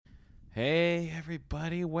Hey,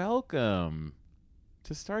 everybody, welcome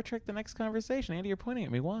to Star Trek The Next Conversation. Andy, you're pointing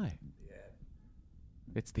at me. Why?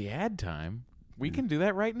 It's the ad time. We can do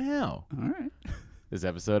that right now. All right. This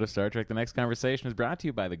episode of Star Trek The Next Conversation is brought to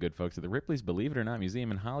you by the good folks at the Ripley's Believe It or Not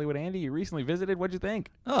Museum in Hollywood. Andy, you recently visited. What'd you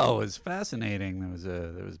think? Oh, it was fascinating. There was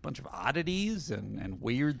a bunch of oddities and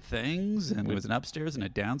weird things, and there was an upstairs and a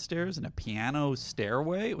downstairs and a piano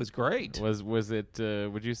stairway. It was great. Was it,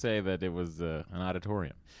 would you say that it was an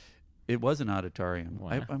auditorium? It was an auditorium.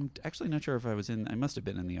 Wow. I'm actually not sure if I was in. I must have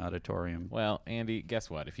been in the auditorium. Well, Andy, guess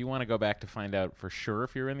what? If you want to go back to find out for sure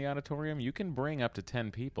if you're in the auditorium, you can bring up to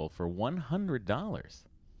 10 people for $100.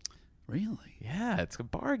 Really? Yeah, it's a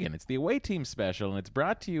bargain. It's the away team special, and it's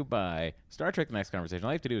brought to you by Star Trek The Next Conversation.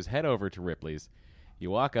 All you have to do is head over to Ripley's.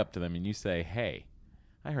 You walk up to them, and you say, hey,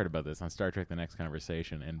 I heard about this on Star Trek The Next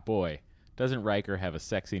Conversation, and boy, doesn't Riker have a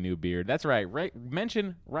sexy new beard? That's right.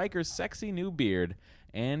 Mention Riker's sexy new beard,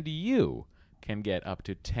 and you can get up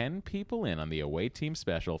to 10 people in on the away team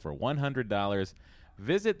special for $100.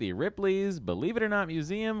 Visit the Ripley's Believe It or Not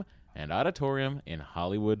Museum and Auditorium in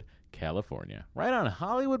Hollywood, California. Right on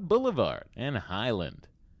Hollywood Boulevard and Highland.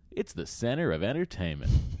 It's the center of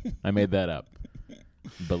entertainment. I made that up.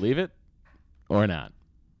 Believe it or not.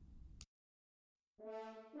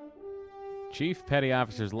 Chief Petty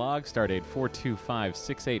Officer's Log, Stardate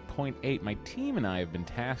 42568.8. My team and I have been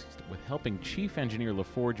tasked with helping Chief Engineer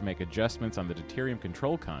LaForge make adjustments on the Deuterium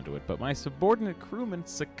control conduit, but my subordinate crewman,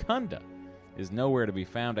 Secunda, is nowhere to be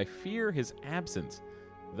found. I fear his absence,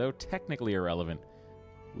 though technically irrelevant,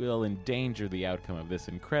 will endanger the outcome of this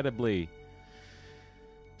incredibly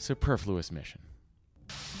superfluous mission.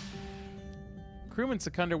 Crewman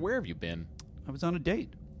Secunda, where have you been? I was on a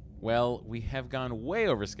date. Well, we have gone way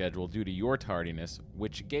over schedule due to your tardiness,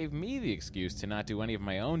 which gave me the excuse to not do any of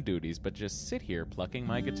my own duties, but just sit here plucking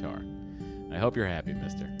my guitar. I hope you're happy,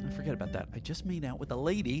 mister. I forget about that. I just made out with a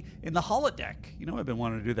lady in the holodeck. You know, I've been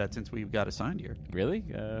wanting to do that since we got assigned here. Really?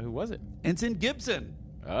 Who was it? Ensign Gibson.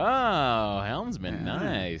 Oh, helmsman.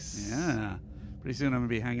 Nice. Yeah. Pretty soon I'm going to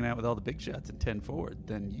be hanging out with all the big shots in 10 forward.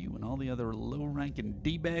 Then you and all the other low-ranking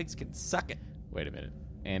D-bags can suck it. Wait a minute.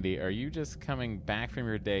 Andy, are you just coming back from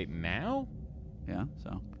your date now? Yeah,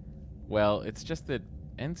 so? Well, it's just that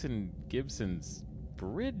Ensign Gibson's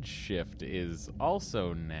bridge shift is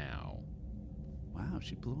also now. Wow,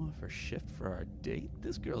 she blew off her shift for our date?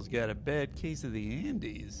 This girl's got a bad case of the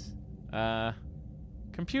Andes.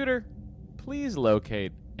 Computer, please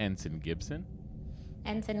locate Ensign Gibson.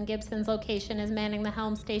 Ensign Gibson's location is manning the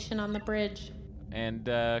helm station on the bridge. And,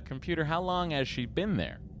 computer, how long has she been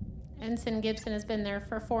there? Ensign Gibson has been there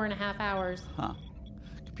for 4.5 hours. Huh.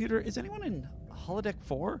 Computer, is anyone in holodeck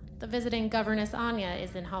 4? The visiting governess Anya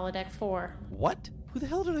is in holodeck 4. What? Who the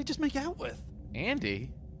hell did I just make out with? Andy,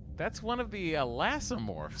 that's one of the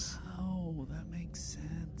elastomorphs. Oh, that makes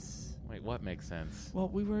sense. Wait, what makes sense? Well,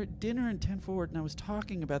 we were at dinner in 10 forward, and I was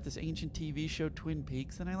talking about this ancient TV show, Twin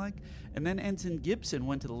Peaks, that I like. And then Ensign Gibson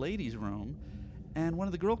went to the ladies' room, and one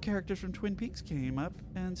of the girl characters from Twin Peaks came up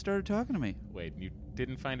and started talking to me. Wait, you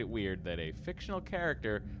didn't find it weird that a fictional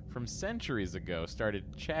character from centuries ago started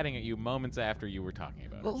chatting at you moments after you were talking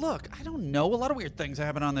about it? Well, look, I don't know. A lot of weird things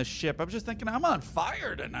happen on this ship. I was just thinking I'm on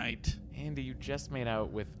fire tonight. Andy, you just made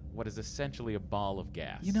out with what is essentially a ball of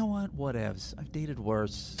gas. You know what? Whatevs. I've dated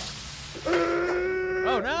worse.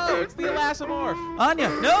 Oh, no! It's the elastomorph! Anya,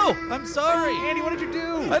 no! I'm sorry! Andy, what did you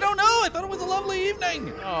do? I don't know! I thought it was a lovely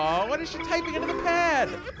evening! Oh, what is she typing into the pad?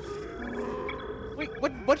 Wait,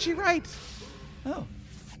 what'd she write? Oh,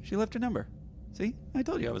 she left her number. See? I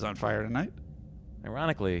told you I was on fire tonight.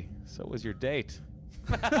 Ironically, so was your date.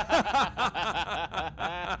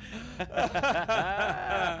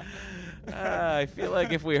 I feel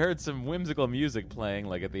like if we heard some whimsical music playing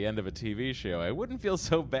like at the end of a TV show, I wouldn't feel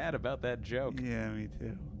so bad about that joke. Yeah, me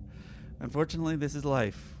too. Unfortunately, this is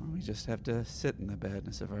life. We just have to sit in the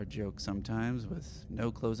badness of our jokes sometimes with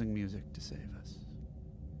no closing music to save us.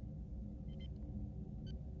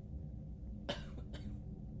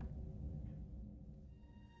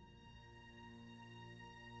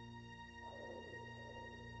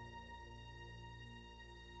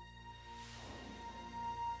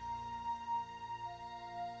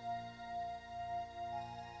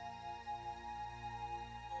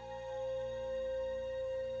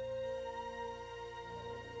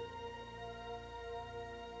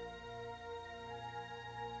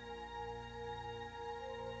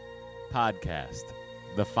 Podcast,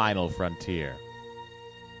 The Final Frontier.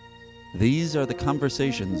 These are the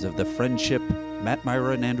conversations of the friendship Matt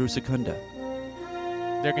Myra and Andrew Secunda.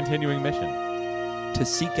 Their continuing mission. To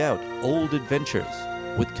seek out old adventures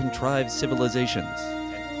with contrived civilizations.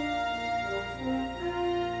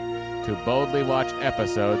 to boldly watch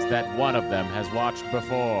episodes that one of them has watched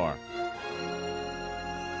before.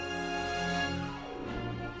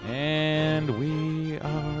 And we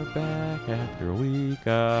are back after a week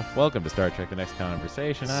off. Welcome to Star Trek The Next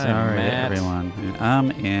Conversation. I'm Sorry, Matt. everyone. And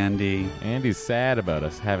I'm Andy. Andy's sad about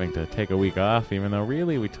us having to take a week off, even though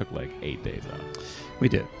really we took like 8 days off. We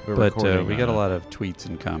did. We're but recording we got a on lot of tweets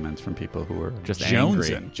and comments from people who were Just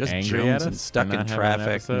jonesing. angry. Just Angry at jonesing, us stuck for in not having an traffic,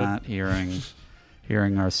 episode? not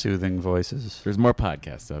hearing our soothing voices. There's more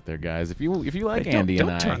podcasts out there, guys. If you like Hey, don't- Andy don't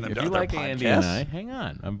and I, turn them if to you other like Andy and I, podcasts. hang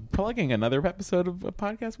on. I'm plugging another episode of a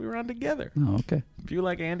podcast we were on together. Oh, okay. If you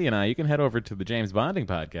like Andy and I, you can head over to the James Bonding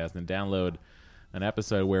podcast and download an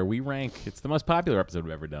episode where we rank. It's the most popular episode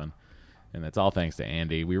we've ever done, and that's all thanks to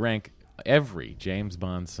Andy. We rank every James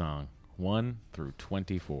Bond song 1 through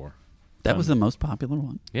 24. That was the most popular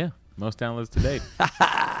one. Yeah, most downloads to date.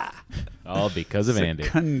 All because of Andy.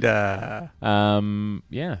 Secunda.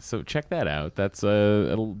 Yeah, so check that out. That's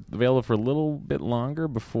it'll available for a little bit longer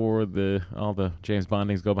before all the James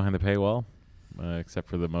Bondings go behind the paywall, except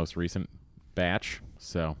for the most recent batch.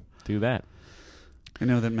 So do that. I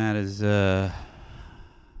know that Matt's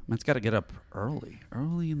got to get up early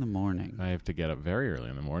in the morning. I have to get up very early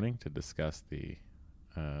in the morning to discuss the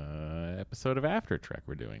episode of After Trek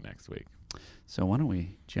we're doing next week. So why don't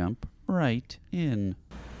we jump right in?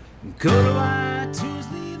 Go to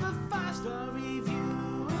iTunes, leave a 5-star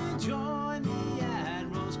review, and join the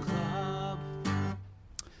Admirals Club.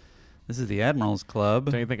 This is the Admirals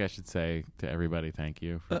Club. Don't you think I should say to everybody thank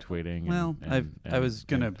you for tweeting? Well, I was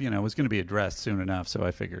gonna be addressed soon enough, so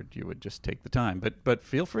I figured you would just take the time. But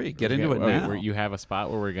feel free, get into it now. You have a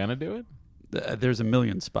spot where we're gonna do it? There's a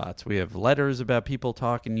million spots. We have letters about people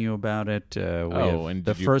talking to you about it. And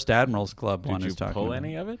the first Admirals Club one Did is you talking pull about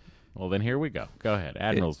any of it? Well, then here we go. Go ahead.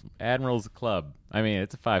 Admirals Club. I mean,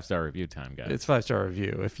 it's a 5-star review time, guys. It's 5-star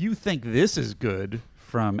review. If you think this is good,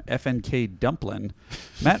 from FNK Dumplin,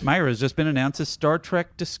 Matt Myra has just been announced as Star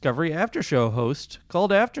Trek Discovery After Show host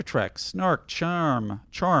called After Trek. Snark, charm,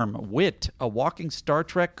 wit, a walking Star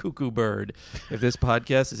Trek cuckoo bird. If this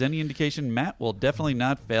podcast is any indication, Matt will definitely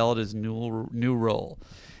not fail at his new role.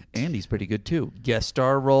 Andy's pretty good too. Guest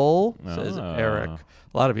star role, says Eric.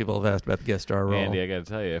 A lot of people have asked about the guest star role. Andy, I got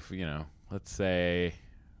to tell you, if let's say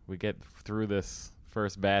we get through this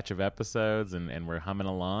first batch of episodes and we're humming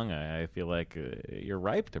along, I feel like you're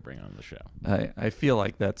ripe to bring on the show. I feel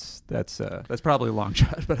like that's probably a long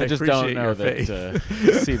shot, but I just appreciate don't know your that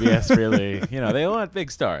faith. CBS really, they want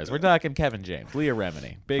big stars. We're talking Kevin James, Leah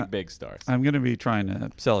Remini, big stars. I'm going to be trying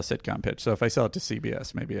to sell a sitcom pitch, so if I sell it to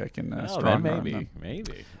CBS, maybe I can strong arm them.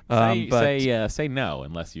 Maybe. But Say no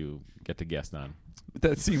unless you get to guest on.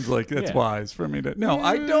 that seems like that's Yeah. wise for me to. No,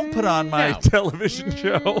 I don't put on my television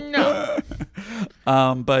show. No.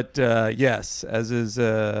 But yes, as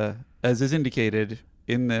is indicated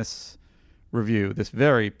in this review, this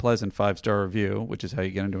very pleasant 5-star review, which is how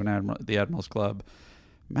you get into the Admirals Club.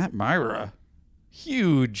 Matt Myra,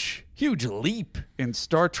 huge leap in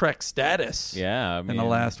Star Trek status. Yeah, I mean, in the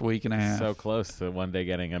last week and a half. so close to one day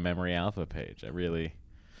getting a Memory Alpha page. I really.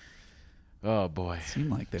 Oh boy! Seemed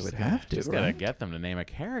like they would have to. Just right? gotta get them to name a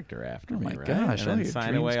character after Oh me, my right? gosh, And all then your sign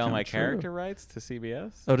dreams away all come my true. character rights to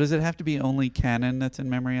CBS. Oh, does it have to be only canon that's in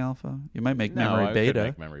Memory Alpha? You might make No, Memory I Beta. could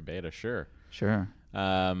make Memory Beta, sure. Sure.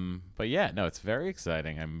 But yeah, no, it's very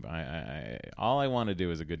exciting. All I want to do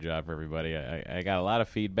is a good job for everybody. I got a lot of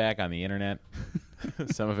feedback on the internet,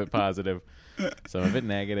 some of it positive, some of it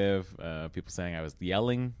negative. People saying I was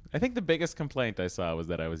yelling. I think the biggest complaint I saw was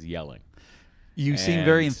that I was yelling. You seem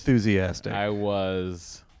very And enthusiastic. I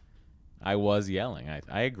was yelling.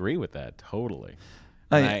 I agree with that totally.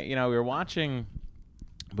 I- We were watching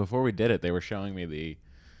before we did it. They were showing me the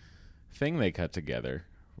thing they cut together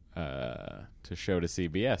to show to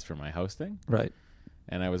CBS for my hosting, Right.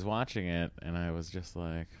 and I was watching it, and I was just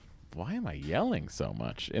like, "Why am I yelling so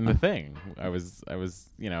much in the thing?" I was, and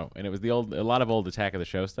it was a lot of old Attack of the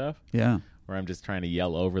Show stuff. Yeah. Where I'm just trying to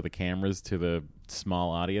yell over the cameras to the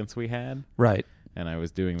small audience we had. Right. And I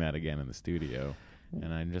was doing that again in the studio.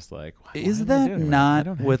 And I'm just like, why Is am I that doing I not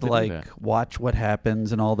don't have with to do like that. Watch What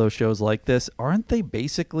Happens and all those shows like this? Aren't they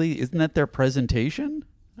basically, isn't that their presentation?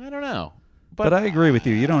 I don't know. But I agree with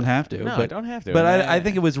you. You don't have to. No, but, I don't have to. But And I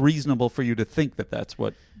think it was reasonable for you to think that that's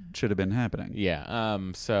what should have been happening. Yeah.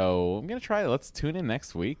 So I'm going to try. Let's tune in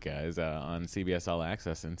next week, guys, on CBS All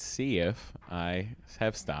Access and see if I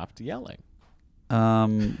have stopped yelling.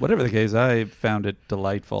 Whatever the case, I found it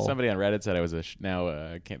delightful. Somebody on Reddit said I was they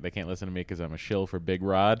can't listen to me because I'm a shill for Big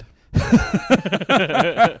Rod, which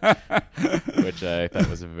I thought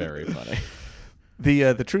was very funny.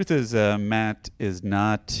 The truth is, Matt is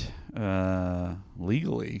not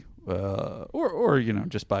legally or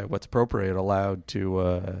just by what's appropriate, allowed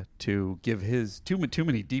to give his too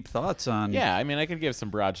many deep thoughts on. Yeah, I mean, I could give some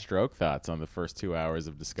broad stroke thoughts on the first 2 hours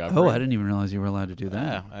of Discovery. Oh, I didn't even realize you were allowed to do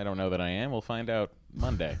that. I don't know that I am. We'll find out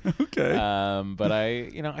Monday. Okay. But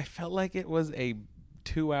I felt like it was a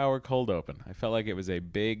 2-hour cold open. I felt like it was a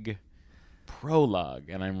big prologue,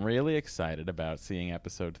 and I'm really excited about seeing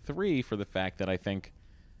episode 3 for the fact that I think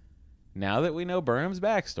now that we know Burnham's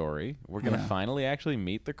backstory, we're going to finally actually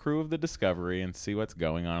meet the crew of the Discovery and see what's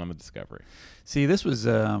going on the Discovery. See, this was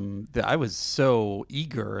I was so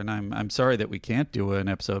eager, and I'm sorry that we can't do an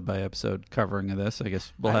episode by episode covering of this. I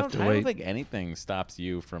guess we'll have to wait. I don't think anything stops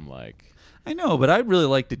you from I know, but I'd really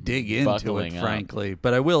like to dig into buckling it, up. frankly.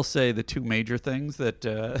 But I will say the two major things that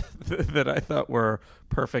that I thought were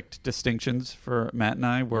perfect distinctions for Matt and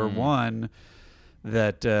I were one,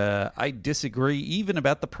 that I disagree even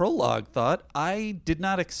about the prologue thought. I did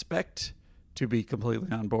not expect to be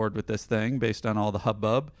completely on board with this thing based on all the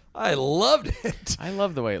hubbub. I loved it. I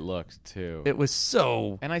love the way it looked, too. It was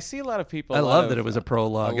so... And I see a lot of people... I love that it was a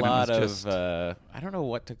prologue. A lot and it was just, I don't know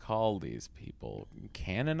what to call these people.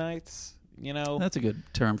 Canonites, That's a good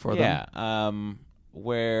term for them. Yeah.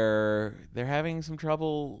 Where they're having some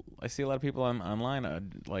trouble. I see a lot of people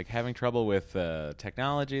online having trouble with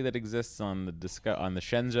technology that exists on the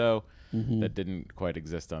Shenzhou that didn't quite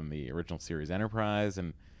exist on the original series Enterprise,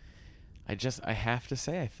 and I have to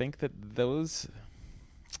say I think that those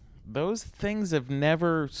things have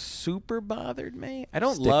never super bothered me. I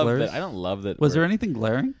don't love that. Was there anything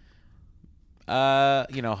glaring?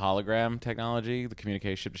 Hologram technology,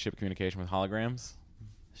 the ship-to-ship communication with holograms.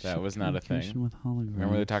 That was not a thing. With holograms.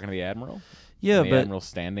 Remember they were talking to the Admiral? Yeah, the Admiral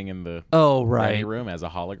standing in the ready room as a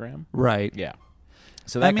hologram? Right. Yeah.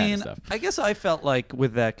 So that kind of stuff. I guess I felt like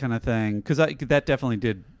with that kind of thing, because that definitely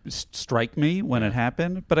did strike me when it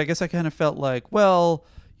happened, but I guess I kind of felt like, well,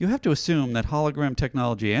 you have to assume that hologram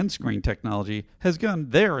technology and screen technology has gone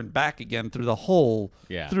there and back again through the whole,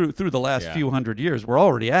 through the last few hundred years. We're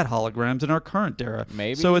already at holograms in our current era.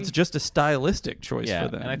 Maybe. So it's just a stylistic choice for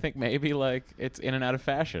them. And I think maybe it's in and out of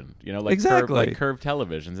fashion. Exactly. Curved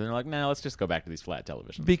televisions. And they're like, nah, let's just go back to these flat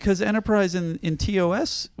televisions. Because Enterprise in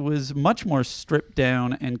TOS was much more stripped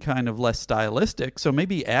down and kind of less stylistic. So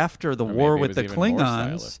maybe after the war with the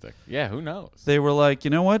Klingons, yeah, who knows? They were like, you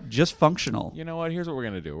know what, just functional. You know what? Here's what we're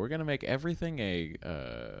gonna do. We're going to make everything a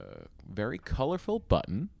very colorful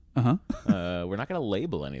button. We're not going to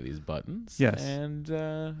label any of these buttons. Yes. And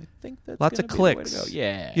I think that's lots of clicks. The way to go.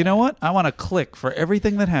 Yeah. You know what? I want to click for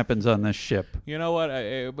everything that happens on this ship. You know what?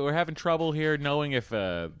 We're having trouble here knowing if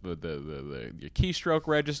your keystroke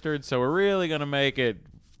registered, so we're really going to make it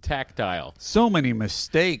tactile. So many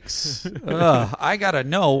mistakes. I got to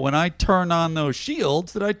know when I turn on those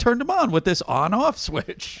shields that I turned them on with this on-off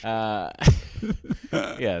switch.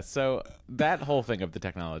 Yeah, so that whole thing of the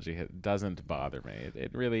technology doesn't bother me.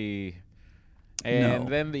 It really... And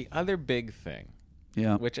then the other big thing,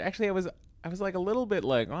 which actually I was like a little bit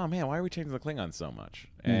like, oh man, why are we changing the Klingons so much?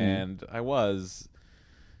 And I was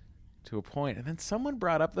to a point, and then someone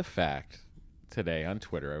brought up the fact today on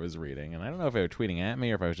Twitter I was reading, and I don't know if they were tweeting at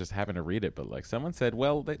me or if I was just happened to read it, but someone said,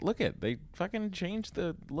 well, they fucking changed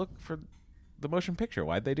the look for the motion picture.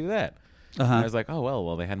 Why'd they do that? And I was like, oh,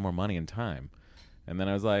 well, they had more money and time. And then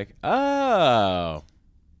I was like, oh,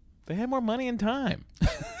 they had more money and time.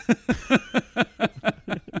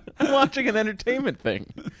 I'm watching an entertainment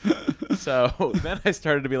thing. So then I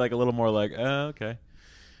started to be a little more like, oh, okay.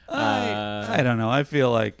 I don't know. I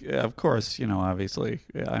feel like, of course, obviously,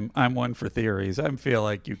 I'm one for theories. I feel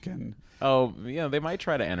like you can. Oh, they might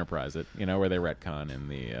try to Enterprise it, where they retcon in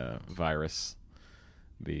the virus,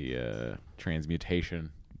 the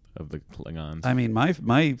transmutation of the Klingons. I mean,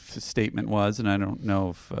 my statement was, and I don't know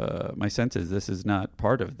if my sense is this is not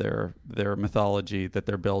part of their mythology that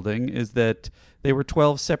they're building, is that they were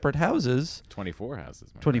 12 separate houses. 24 houses.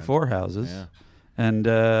 24 houses. Yeah. And,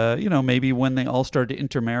 maybe when they all started to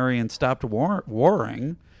intermarry and stopped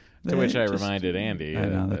warring. To which I reminded Andy. I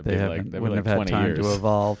know that they wouldn't have had 20 time years. to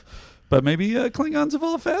evolve. But maybe Klingons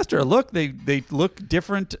evolve faster. Look, they look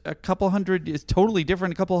different it's totally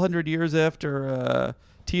different a couple hundred years after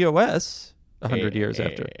TOS. 100 years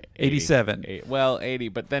after. 87. 80,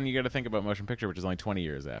 but then you got to think about motion picture, which is only 20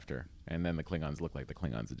 years after. And then the Klingons look like the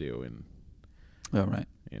Klingons do in... Oh, right.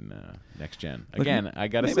 In Next Gen. Again, I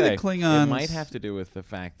got to maybe say, the Klingons... it might have to do with the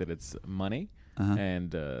fact that it's money,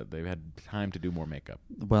 and they've had time to do more makeup.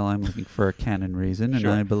 Well, I'm looking for a canon reason, and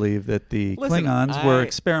Sure. I believe that the Klingons were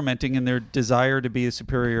experimenting in their desire to be a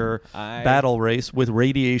superior battle race with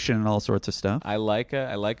radiation and all sorts of stuff. I like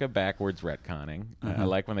a backwards retconning. I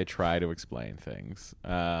like when they try to explain things.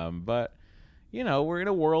 But... we're in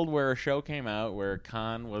a world where a show came out where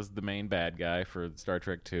Khan was the main bad guy for Star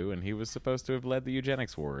Trek II, and he was supposed to have led the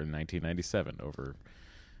eugenics war in 1997 over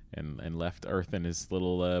and left Earth in his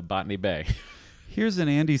little Botany Bay. Here's an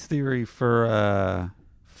Andy's theory for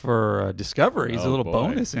Discovery. It's a little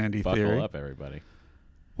bonus Andy Buckle theory. up, everybody.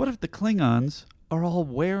 What if the Klingons are all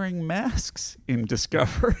wearing masks in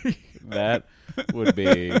Discovery? That would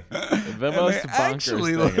be the most bonkers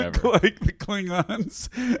thing look ever. like the Klingons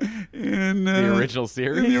in The original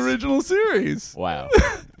series? In the original series. Wow.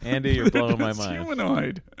 Andy, you're blowing my It's mind.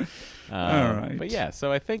 humanoid. All right. But yeah,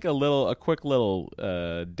 so I think a quick little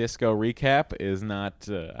disco recap is not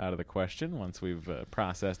out of the question once we've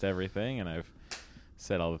processed everything and I've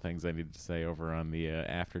said all the things I need to say over on the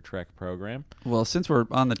After Trek program. Well, since we're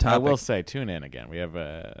on the topic, I will say, tune in again. We have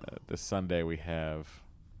this Sunday. We have.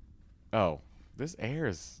 Oh, this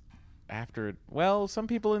airs after. Well, some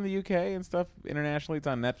people in the UK and stuff internationally, it's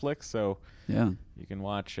on Netflix, so yeah, you can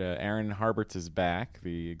watch. Aaron Harberts is back,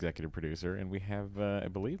 the executive producer, and we have, I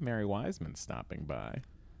believe, Mary Wiseman stopping by.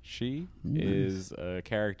 She is a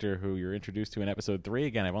character who you're introduced to in episode 3.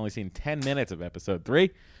 Again, I've only seen 10 minutes of episode 3,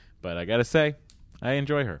 but I gotta say, I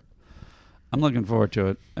enjoy her. I'm looking forward to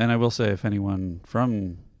it. And I will say, if anyone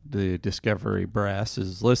from the Discovery brass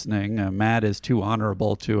is listening, Matt is too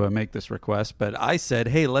honorable to make this request. But I said,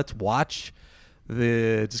 hey, let's watch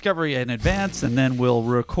the Discovery in advance, and then we'll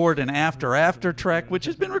record an after Trek, which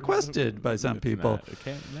has been requested by some people. We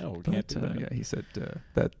can't do that. Yeah, he said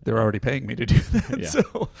that they're already paying me to do that. Yeah.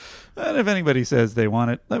 So, and if anybody says they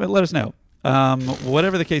want it, let us know.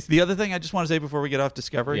 Whatever the case, the other thing I just want to say before we get off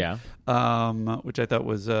Discovery, which I thought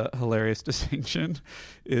was a hilarious distinction,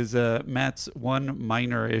 is Matt's one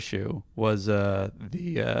minor issue was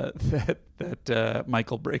that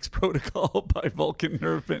Michael breaks protocol by Vulcan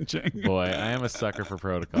nerve pinching. Boy, I am a sucker for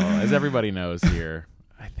protocol, as everybody knows here.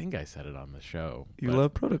 I think I said it on the show. You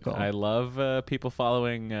love protocol. I love people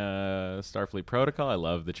following Starfleet protocol. I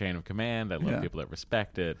love the chain of command. I love people that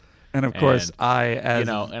respect it. And of course, as and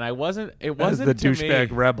I wasn't. It as wasn't the to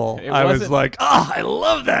douchebag me, rebel. I was like, I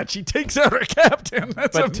love that. She takes out her captain.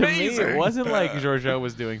 That's but amazing. to me, it wasn't like Georgiou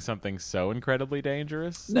was doing something so incredibly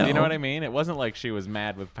dangerous. No. You know what I mean? It wasn't like she was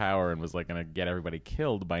mad with power and was like going to get everybody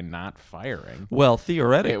killed by not firing. Well,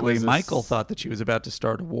 theoretically, was Michael thought that she was about to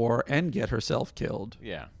start a war and get herself killed.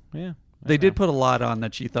 Yeah. They did put a lot on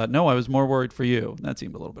that she thought, no, I was more worried for you. That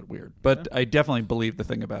seemed a little bit weird. But I definitely believe the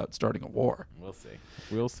thing about starting a war. We'll see.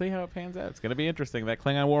 We'll see how it pans out. It's going to be interesting. That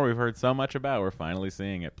Klingon War we've heard so much about, we're finally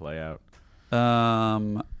seeing it play out.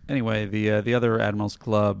 Anyway, the other Admirals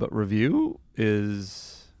Club review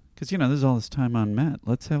is... Because, there's all this time on Matt.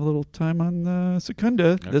 Let's have a little time on Secunda.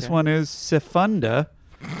 Okay. This one is Sefunda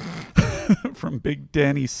from Big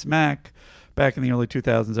Danny Smack. Back in the early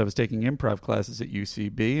 2000s, I was taking improv classes at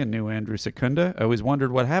UCB and knew Andrew Secunda. I always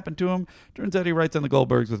wondered what happened to him. Turns out he writes on the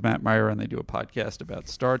Goldbergs with Matt Meyer, and they do a podcast about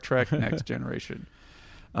Star Trek Next Generation.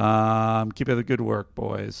 Keep up the good work,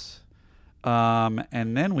 boys.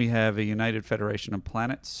 And then we have a United Federation of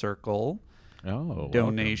Planet Circle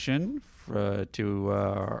donation to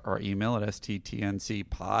our email at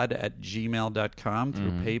sttncpod@gmail.com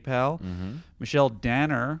through PayPal. Mm-hmm. Michelle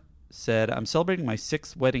Danner said, I'm celebrating my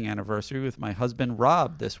 6th wedding anniversary with my husband,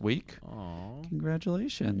 Rob, this week. Aww.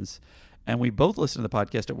 Congratulations. And we both listen to the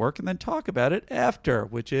podcast at work and then talk about it after,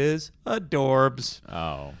 which is adorbs.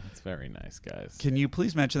 Oh, that's very nice, guys. Can you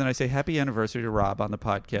please mention that I say happy anniversary to Rob on the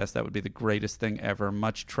podcast? That would be the greatest thing ever.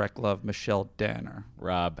 Much Trek love, Michelle Danner.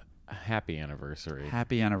 Rob, happy anniversary.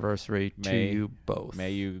 Happy anniversary to you both.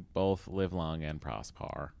 May you both live long and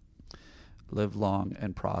prosper. Live long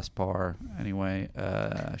and prosper. Anyway,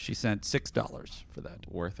 she sent $6 for that.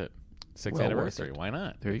 Worth it. 6th anniversary. Why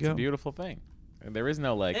not? There you it's go. It's a beautiful thing. And there is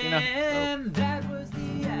no And that was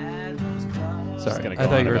the Admirals Club. Sorry, I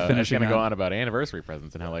thought you were finishing. I was going to go on about anniversary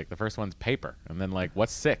presents and how the first one's paper, and then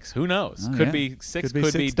what's 6? Who knows? Oh, could be 6.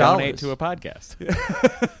 Could be donate to a podcast.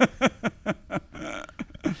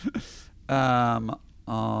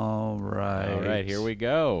 All right, here we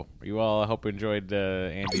go. You all, I hope, enjoyed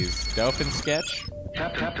Andy's dolphin sketch.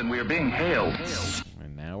 Captain, we are being hailed.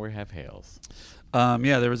 And now we have hails.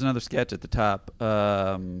 There was another sketch at the top.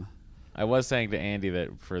 I was saying to Andy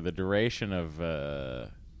that for the duration of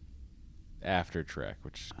After Trek,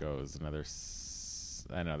 which goes another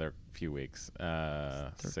few weeks,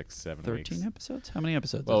 6, 7 13 weeks. 13 episodes? How many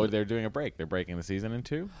episodes? Well, they're doing a break. They're breaking the season in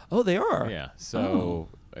 2. Oh, they are? Yeah. So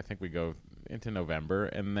I think we go into November.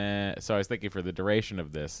 And then, so I was thinking for the duration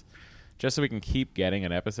of this, just so we can keep getting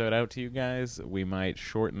an episode out to you guys, we might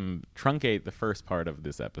truncate the first part of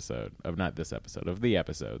this episode, of the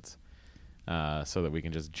episodes, so that we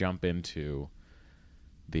can just jump into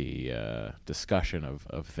discussion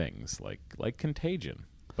of things like Contagion.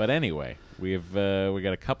 But anyway, we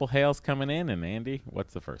got a couple hails coming in, and Andy,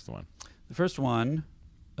 what's the first one? The first one,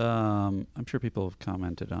 I'm sure people have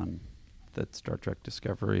commented on that Star Trek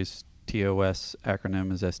Discovery's TOS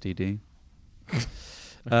acronym is STD.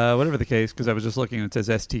 Whatever the case, because I was just looking and it says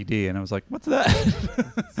STD, and I was like, what's that?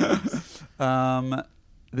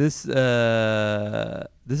 This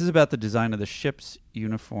is about the design of the ship's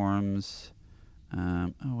uniforms.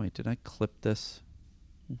 Oh, wait, did I clip this?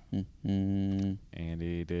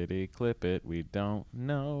 Andy, did he clip it? We don't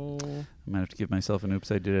know. I might have to give myself an oops,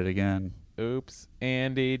 I did it again. Oops,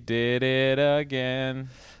 Andy did it again.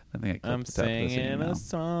 I think I clipped I'm the top of this singing email. a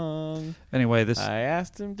song. Anyway, this I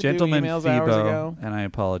asked him to gentleman do emails hours ago. Phoebo, and I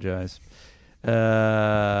apologize.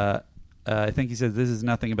 I think he says this is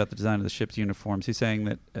nothing about the design of the ship's uniforms. He's saying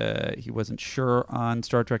that he wasn't sure on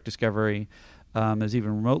Star Trek Discovery. There's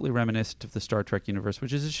even remotely reminiscent of the Star Trek universe,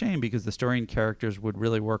 which is a shame because the story and characters would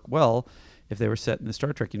really work well if they were set in the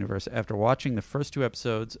Star Trek universe. After watching the first 2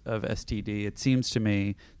 episodes of STD, it seems to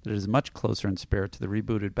me that it is much closer in spirit to the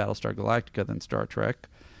rebooted Battlestar Galactica than Star Trek.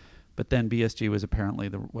 But then BSG was apparently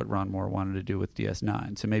what Ron Moore wanted to do with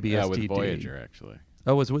DS9. So maybe STD. With Voyager, actually.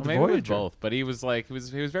 Oh, was it with Maybe Voyager? with both, but he was like he was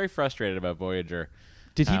very frustrated about Voyager.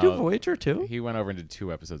 Did he do Voyager too? He went over and did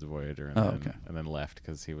 2 episodes of Voyager, and then left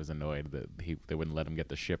because he was annoyed that they wouldn't let him get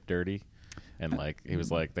the ship dirty, and he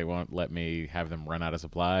was like, they won't let me have them run out of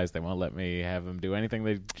supplies. They won't let me have them do anything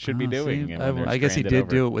they should be doing. See, and I guess he did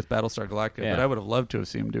do it with Battlestar Galactica, Yeah. but I would have loved to have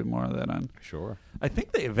seen him do more of that on. Sure. I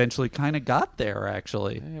think they eventually kind of got there,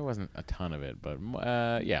 actually. It wasn't a ton of it, but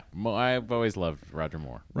yeah, I've always loved Roger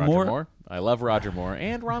Moore. Roger Moore. I love Roger Moore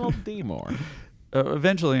and Ronald D. Moore.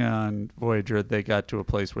 Eventually on Voyager, they got to a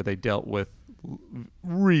place where they dealt with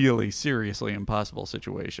really seriously impossible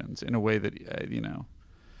situations in a way that,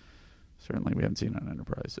 certainly we haven't seen on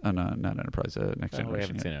Enterprise. Not Enterprise, Next Generation. We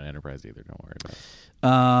haven't yet. seen it on Enterprise either. Don't worry about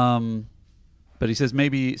it. But he says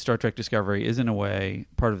maybe Star Trek Discovery is, in a way,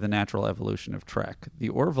 part of the natural evolution of Trek. The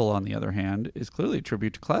Orville, on the other hand, is clearly a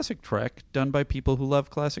tribute to classic Trek done by people who love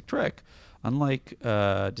classic Trek. Unlike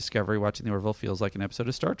Discovery, watching the Orville feels like an episode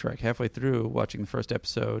of Star Trek. Halfway through watching the first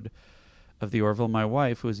episode of the Orville, my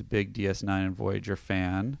wife, who is a big DS9 and Voyager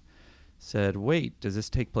fan, said, wait, does this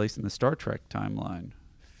take place in the Star Trek timeline?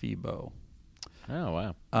 Phoebo. Oh,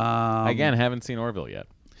 wow. Again, haven't seen Orville yet.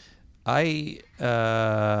 I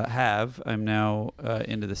have. I'm now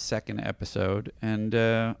into the 2nd episode, and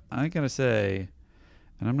I gotta say,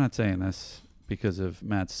 and I'm not saying this because of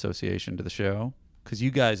Matt's association to the show, because you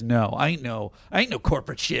guys know I ain't no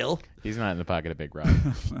corporate shill. He's not in the pocket of Big Rock.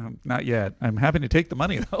 Not yet. I'm happy to take the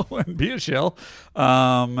money though and be a shill.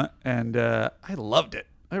 And I loved it.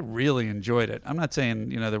 I really enjoyed it. I'm not saying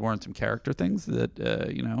there weren't some character things that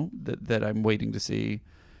that I'm waiting to see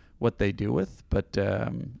what they do with, but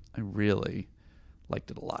I really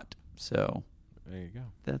liked it a lot. So there you go.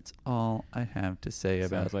 That's all I have to say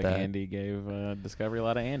about Sounds like that. Andy gave Discovery a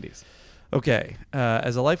lot of Andys. Okay.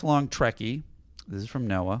 As a lifelong Trekkie, this is from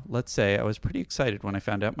Noah, let's say I was pretty excited when I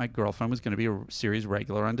found out my girlfriend was going to be a series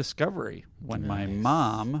regular on Discovery. When my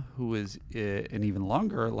mom, who is an even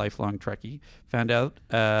longer lifelong Trekkie, found out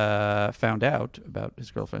about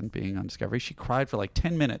his girlfriend being on Discovery, she cried for like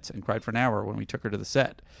 10 minutes and cried for an hour when we took her to the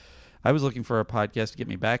set. I was looking for a podcast to get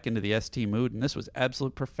me back into the ST mood, and this was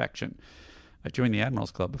absolute perfection. I joined the Admirals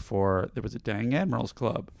Club before there was a dang Admirals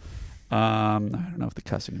Club. I don't know if the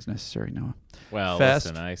cussing is necessary, Noah. Well,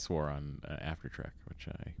 listen, I swore on After Trek, which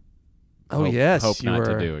I hope not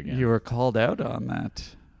to do again. You were called out on that.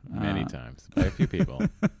 Many times by a few people,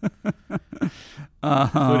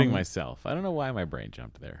 including myself. I don't know why my brain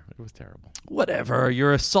jumped there. It was terrible. Whatever.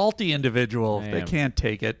 You're a salty individual. They can't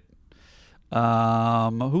take it.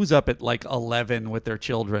 Who's up at like 11 with their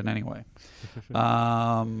children anyway?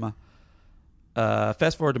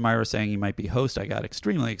 Fast forward to Myra saying he might be host. I got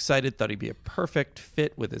extremely excited, thought he'd be a perfect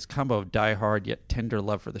fit with his combo of die-hard yet tender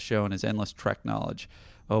love for the show and his endless Trek knowledge.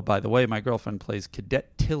 Oh, by the way, my girlfriend plays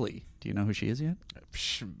Cadet Tilly. Do you know who she is yet?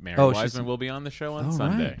 Mary Wiseman will be on the show on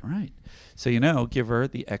Sunday. Right. So, give her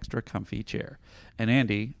the extra comfy chair. And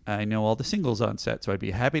Andy, I know all the singles on set, so I'd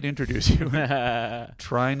be happy to introduce you.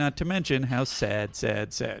 Try not to mention how sad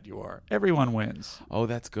you are. Everyone wins. Oh,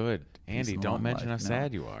 that's good. Andy, don't mention how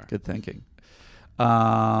sad you are. Good thinking.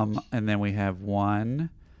 And then we have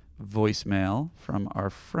one voicemail from our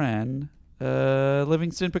friend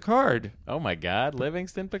Livingston Picard. Oh my God,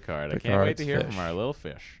 Livingston Picard! I can't wait to hear from our little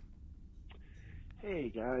fish.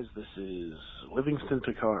 Hey guys, this is Livingston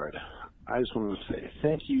Picard. I just wanted to say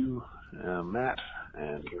thank you, Matt,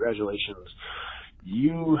 and congratulations.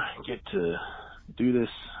 You get to do this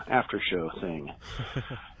after show thing.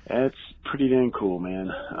 It's pretty dang cool, man.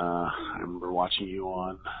 I remember watching you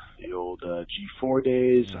on the old G4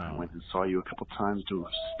 days. I went and saw you a couple times doing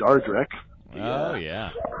Star Trek,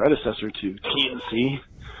 the predecessor to TNC,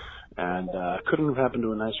 and couldn't have happened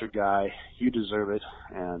to a nicer guy. You deserve it,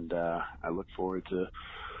 and I look forward to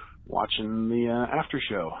watching the after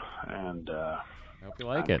show. And hope you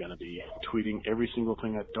like I'm going to be tweeting every single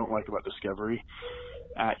thing I don't like about Discovery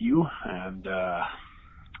at you, and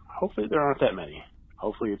hopefully there aren't that many.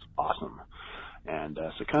 Hopefully it's awesome. And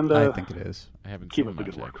Secunda, I think it is. I haven't keep seen up the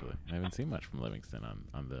much, good work. actually. I haven't seen much from Livingston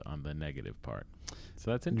on the negative part. So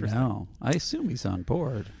that's interesting. No, I assume he's on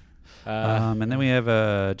board. And then we have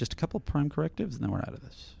just a couple prime correctives, and then we're out of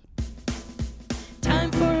this. Time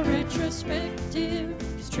for a retrospective,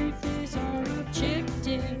 'cause truth is our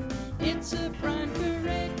objective. It's a prime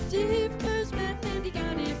corrective, 'cause Matt and Andy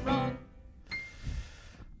got it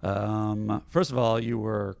wrong. First of all, you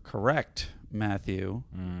were correct, Matthew,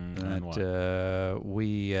 and that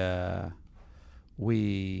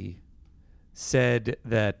we said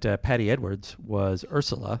that Patty Edwards was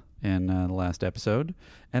Ursula in the last episode,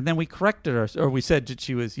 and then we corrected her, or we said that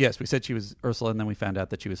she was Ursula, and then we found out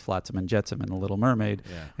that she was Flotsam and Jetsam in The Little Mermaid,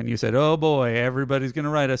 and you said, oh boy, everybody's going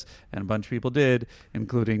to write us, and a bunch of people did,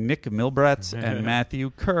 including Nick Milbratz and Matthew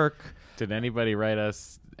Kirk. Did anybody write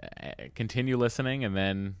us, continue listening, and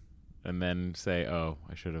then say, oh,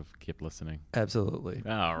 I should have kept listening? Absolutely.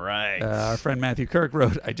 All right. Our friend Matthew Kirk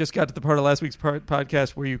wrote, I just got to the part of last week's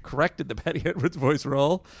podcast where you corrected the Patty Edwards voice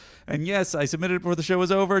role. And yes, I submitted it before the show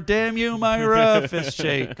was over. Damn you, Myra. Fist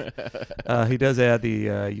shake. He does add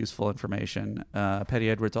the useful information. Patty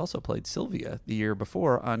Edwards also played Sylvia the year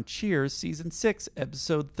before on Cheers Season 6,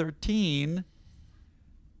 Episode 13. Do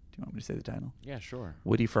you want me to say the title? Yeah, sure.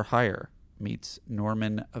 Woody for Hire meets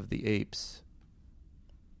Norman of the Apes.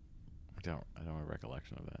 I don't have a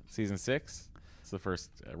recollection of that. Season 6? It's the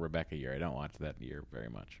first Rebecca year. I don't watch that year very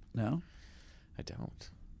much. No? I don't.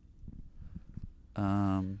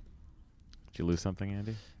 Did you lose something,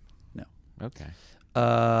 Andy? No. Okay.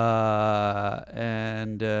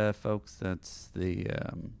 And folks, that's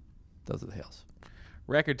those are the hails.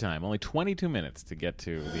 Record time. Only 22 minutes to get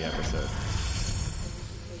to the episode.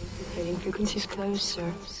 Trading frequencies closed,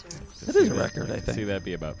 sir. That is a record, I think. See that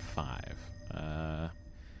be about 5.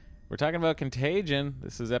 We're talking about Contagion.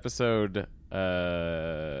 This is episode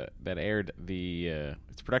that aired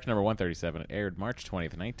it's production number 137. It aired March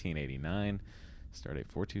 20th, 1989. Stardate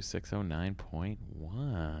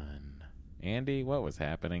 42609.1. Andy, what was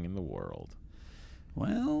happening in the world?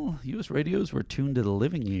 Well, U.S. radios were tuned to the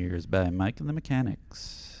living years by Mike and the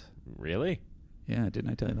Mechanics. Really? Yeah,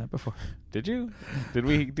 didn't I tell you that before? Did you? Did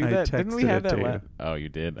we do that? Didn't we have that? Oh, you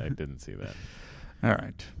did? I didn't see that. All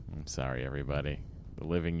right. I'm sorry, everybody. The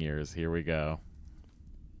living years. Here we go.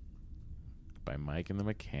 By Mike and the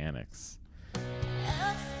Mechanics.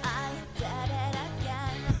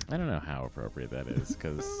 I don't know how appropriate that is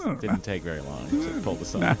because it didn't take very long to pull the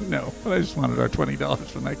song. No, but I just wanted our $20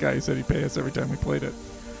 from that guy who said he'd pay us every time we played it.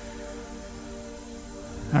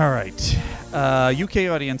 All right. UK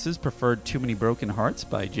audiences preferred Too Many Broken Hearts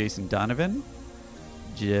by Jason Donovan.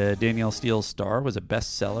 Danielle Steele's Star was a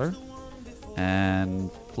bestseller.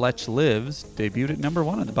 And Fletch Lives debuted at number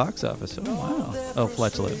 1 at the box office. Oh, wow. Oh,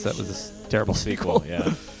 Fletch Lives. That was a terrible sequel.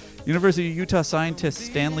 Yeah. University of Utah scientists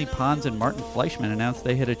Stanley Pons and Martin Fleischman announced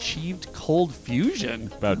they had achieved cold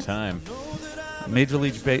fusion. About time. Major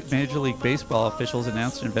League Baseball officials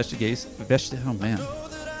announced an investigation. Oh, man.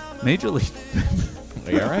 Major League...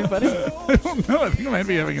 Are you all right, buddy? I don't know. I think I might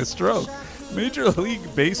be having a stroke. Major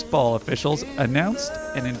League Baseball officials announced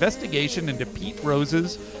an investigation into Pete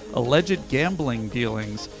Rose's alleged gambling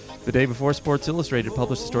dealings the day before Sports Illustrated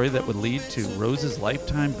published a story that would lead to Rose's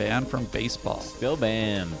lifetime ban from baseball. Still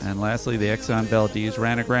banned. And lastly, the Exxon Valdez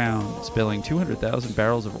ran aground, spilling 200,000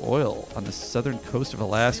 barrels of oil on the southern coast of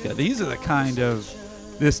Alaska. These are the kind of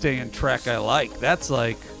this day in Trek I like. That's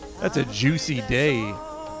a juicy day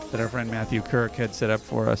that our friend Matthew Kirk had set up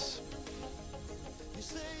for us.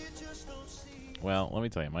 Well, let me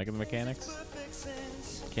tell you, Mike and the Mechanics,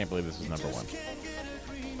 can't believe this was number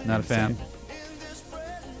 1. Not a fan.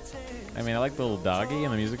 I mean, I like the little doggy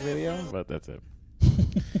in the music video, but that's it.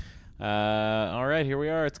 All right, here we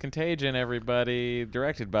are. It's Contagion, everybody.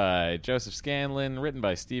 Directed by Joseph Scanlon, written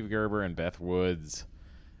by Steve Gerber and Beth Woods.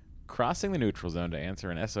 Crossing the neutral zone to answer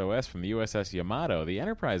an SOS from the USS Yamato, the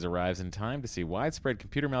Enterprise arrives in time to see widespread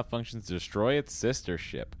computer malfunctions destroy its sister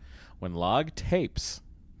ship. When log tapes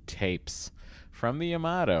tapes from the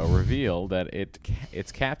Yamato reveal that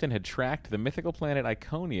its captain had tracked the mythical planet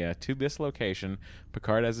Iconia to this location.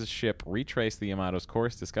 Picard, as his ship, retraced the Yamato's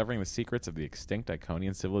course, discovering the secrets of the extinct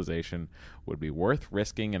Iconian civilization would be worth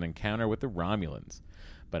risking an encounter with the Romulans.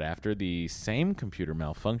 But after the same computer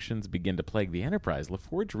malfunctions begin to plague the Enterprise,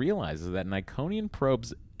 LaForge realizes that an Iconian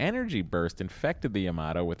probe's energy burst infected the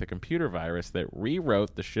Yamato with a computer virus that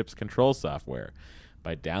rewrote the ship's control software.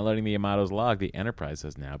 By downloading the Yamato's log, the Enterprise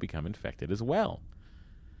has now become infected as well.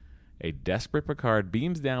 A desperate Picard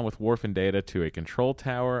beams down with Worf and Data to a control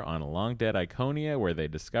tower on a long-dead Iconia, where they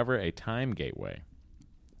discover a time gateway.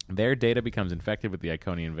 Their Data becomes infected with the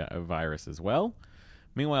Iconian virus as well.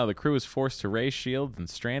 Meanwhile, the crew is forced to raise shields and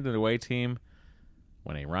strand an away team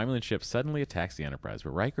when a Romulan ship suddenly attacks the Enterprise, but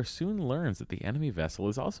Riker soon learns that the enemy vessel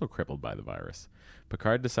is also crippled by the virus.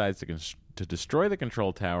 Picard decides to destroy the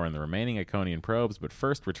control tower and the remaining Iconian probes, but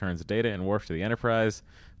first returns Data and Worf to the Enterprise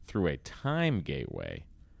through a time gateway.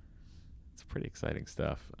 It's pretty exciting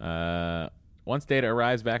stuff. Once Data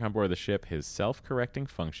arrives back on board the ship, his self-correcting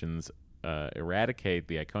functions eradicate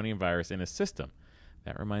the Iconian virus in his system.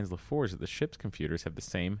 That reminds LaForge that the ship's computers have the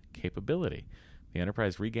same capability. The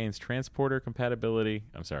Enterprise regains transporter capability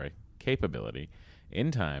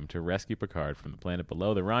in time to rescue Picard from the planet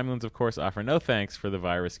below. The Romulans, of course, offer no thanks for the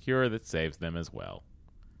virus cure that saves them as well.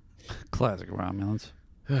 Classic Romulans.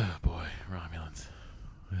 Oh, boy, Romulans.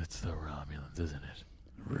 It's the Romulans, isn't it?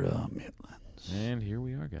 Romulans. And here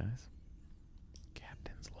we are, guys.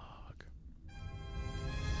 Captain's log.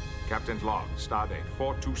 Captain's log, stardate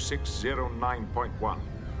 42609.1.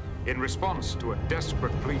 In response to a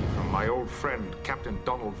desperate plea from my old friend Captain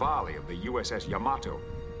Donald Varley of the USS Yamato,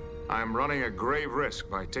 I am running a grave risk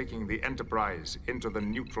by taking the Enterprise into the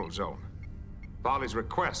neutral zone. Varley's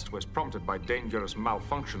request was prompted by dangerous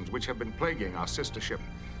malfunctions which have been plaguing our sister ship.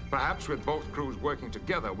 Perhaps with both crews working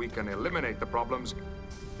together, we can eliminate the problems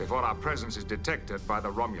before our presence is detected by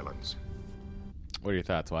the Romulans. What are your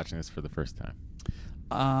thoughts watching this for the first time?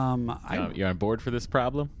 You're on board for this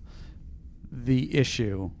problem? The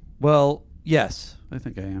issue. Well, yes, I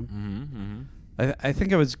think I am. Mm-hmm. I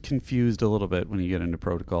think I was confused a little bit when you get into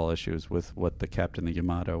protocol issues with what the Captain of the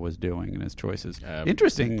Yamato was doing and his choices.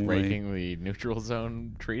 Interestingly, breaking the neutral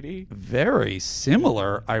zone treaty? Very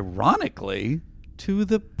similar, ironically, to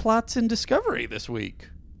the plots in Discovery this week.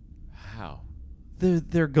 How?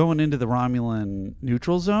 They're going into the Romulan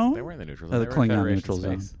neutral zone? They were in the neutral zone. The They were in Klingon Federation neutral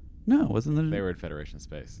space. zone. No, wasn't there? They were in Federation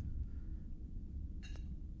space.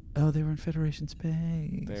 Oh, they were in Federation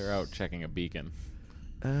space. They were out checking a beacon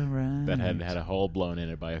All right. that had a hole blown in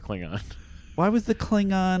it by a Klingon. Why was the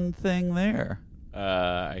Klingon thing there?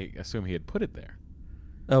 I assume he had put it there.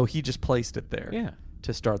 Oh, he just placed it there. Yeah.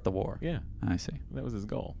 To start the war. Yeah. I see. That was his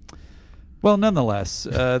goal. Well, nonetheless,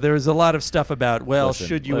 there's a lot of stuff about,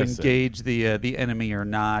 should you listen. engage the enemy or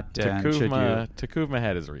not? And should you... Takuvma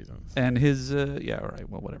had his reasons. And his, all right,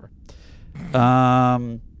 well, whatever.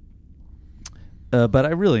 But I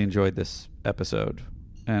really enjoyed this episode.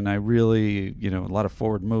 And I really, a lot of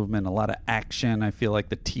forward movement, a lot of action. I feel like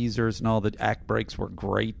the teasers and all the act breaks were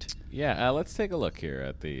great. Yeah, let's take a look here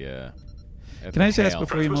at the... Can I just ask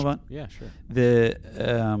before you move on? Yeah, sure.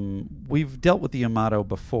 We've dealt with the Yamato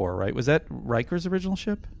before, right? Was that Riker's original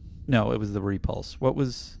ship? No, it was the Repulse. What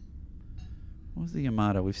was the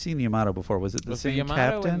Yamato? We've seen the Yamato before. Was it the same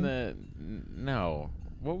Yamato captain? No.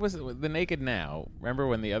 What was it? The Naked Now. Remember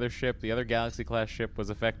when the other Galaxy class ship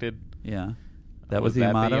was affected? Yeah. That was the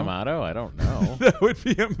Yamato? The Yamato? I don't know. That would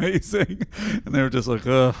be amazing. And they were just like,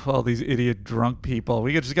 ugh, all these idiot drunk people.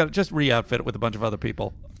 We just got to re-outfit it with a bunch of other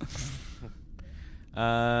people.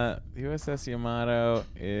 USS Yamato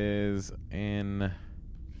is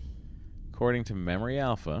according to Memory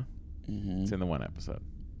Alpha, it's in the one episode.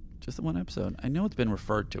 Just the one episode. I know it's been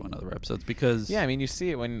referred to in other episodes because... Yeah, I mean, you see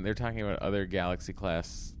it when they're talking about other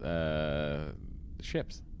Galaxy-class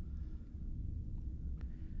ships.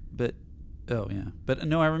 But, oh, yeah. But,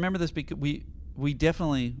 no, I remember this because we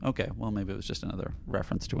definitely... Okay, well, maybe it was just another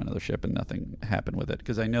reference to another ship and nothing happened with it.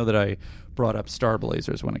 Because I know that I brought up Star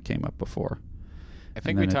Blazers when it came up before. I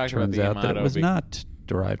think we talked about the Yamato. It turns out that it was not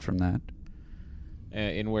derived from that.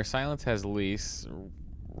 In Where Silence Has Lease,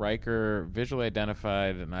 Riker visually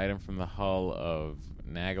identified an item from the hull of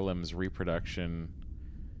Nagelim's reproduction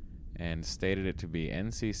and stated it to be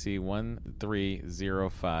NCC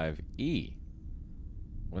 1305E.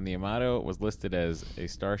 When the Yamato was listed as a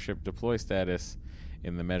Starship deploy status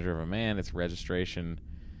in the Measure of a Man, its registration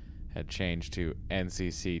had changed to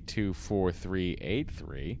NCC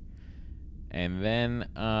 24383. And then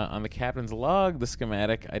on the captain's log, the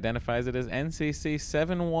schematic identifies it as NCC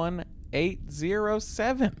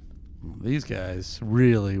 71807. These guys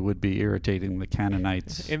really would be irritating the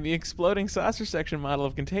Canaanites. In the exploding saucer section model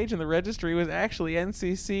of Contagion, the registry was actually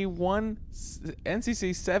NCC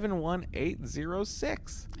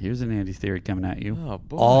 71806. Here's an Andy's theory coming at you. Oh,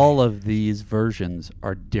 boy. All of these versions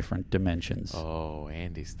are different dimensions. Oh,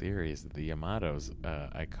 Andy's theory is that the Yamato's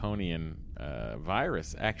Iconian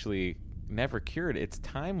virus actually never cured its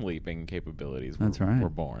time-leaping capabilities. That's right. Were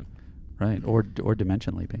born. Right, or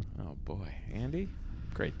dimension leaping. Oh, boy. Andy?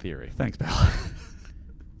 Great theory. Thanks, pal.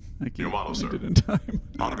 Yamato, sir. Did in time.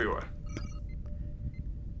 On viewer.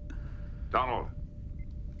 Donald.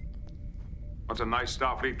 What's a nice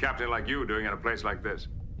Starfleet captain like you doing in a place like this?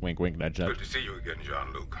 Wink, wink, nudge, nudge. Good to see you again,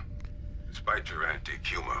 Jean-Luc. Despite your antique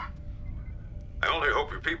humor, I only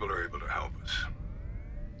hope your people are able to help us.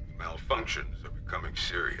 Malfunctions are becoming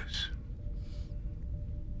serious.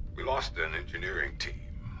 We lost an engineering team.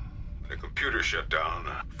 The computer shut down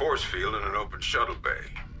a force field in an open shuttle bay.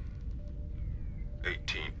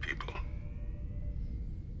 18 people.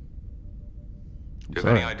 Do you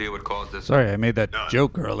have any idea what caused this? Sorry, I made that None.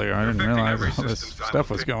 joke earlier. I didn't Affecting realize every all this system stuff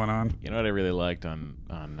was going on. You know what I really liked on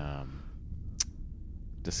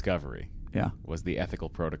Discovery? Yeah. Was the ethical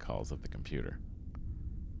protocols of the computer.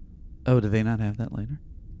 Oh, do they not have that later?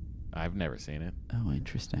 I've never seen it. Oh,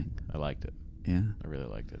 interesting. I liked it. Yeah. I really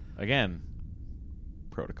liked it. Again,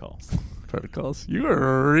 protocols. Protocols.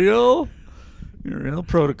 You're a real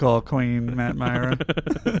protocol queen, Matt Myra.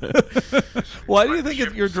 Why do you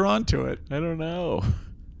think you're drawn to it? I don't know.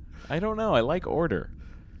 I like order.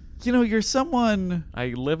 You know, you're someone. I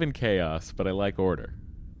live in chaos, but I like order.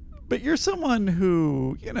 But you're someone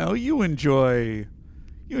who, you enjoy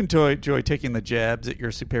taking the jabs at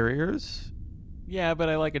your superiors. Yeah, but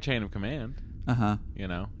I like a chain of command. Uh-huh.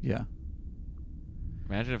 Yeah.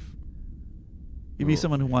 Imagine if you'd be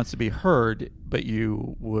someone who wants to be heard, but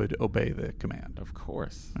you would obey the command. Of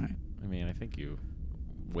course. Right. I mean, I think you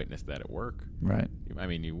witnessed that at work. Right. I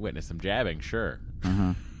mean, you witnessed some jabbing, sure.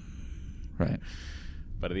 Uh-huh. Right.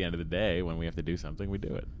 But at the end of the day, when we have to do something, we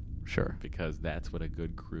do it. Sure. Because that's what a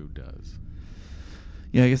good crew does.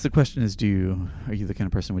 Yeah, I guess the question is, are you the kind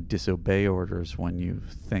of person who would disobey orders when you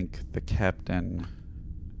think the captain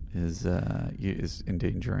is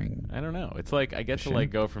endangering? I don't know. It's like I get to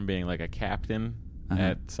go from being like a captain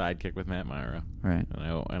at Sidekick with Matt Myra, right?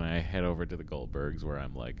 And I head over to the Goldbergs where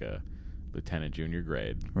I'm like a lieutenant junior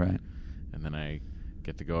grade, right? And then I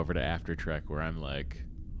get to go over to After Trek where I'm like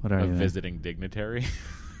a visiting dignitary.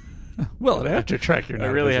 Well, at After Trek, you're not.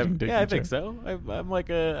 I really have. Dignitary. Yeah, I think so.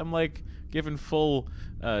 I'm like given full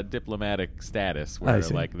diplomatic status where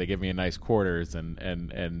like they give me a nice quarters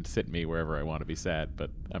and sit me wherever I want to be sat, but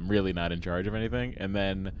I'm really not in charge of anything. And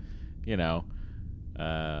then,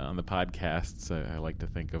 on the podcasts, I like to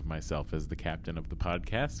think of myself as the captain of the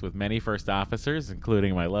podcast with many first officers,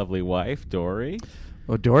 including my lovely wife, Dory.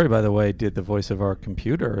 Well, Dory, by the way, did the voice of our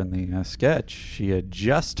computer in the sketch. She had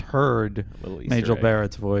just heard Majel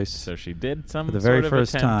Barrett's voice. So she did some for the very sort of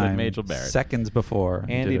first attempt time, at Majel Barrett. Seconds before.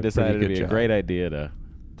 Andy decided it'd be a great idea to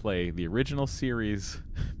play the original series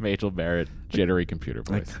Majel Barrett jittery computer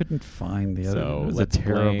voice. I couldn't find the other. So It was a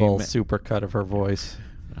terrible supercut of her voice.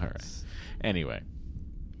 All right. Anyway,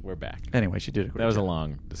 we're back. Anyway, she did a great That was job. a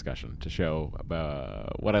long discussion to show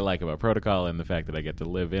about what I like about protocol and the fact that I get to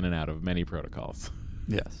live in and out of many protocols.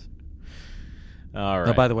 Yes. All right.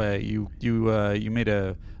 Oh, by the way, you made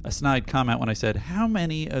a snide comment when I said, how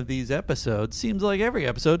many of these episodes, seems like every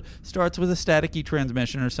episode, starts with a staticky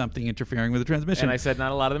transmission or something interfering with the transmission. And I said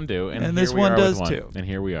not a lot of them do. And here this we one are does with one. too. And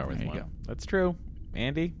here we are with There you one. go. That's true.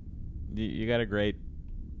 Andy, you got a great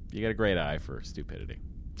eye for stupidity.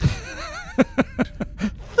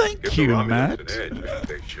 Thank you, Matt.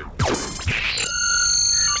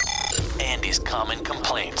 Andy's common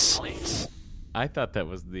complaints. I thought that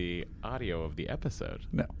was the audio of the episode.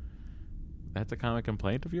 No. That's a common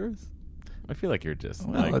complaint of yours? I feel like you're just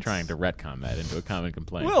Well, trying to retcon that into a common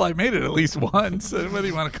complaint. Well, I made it at least once. Whether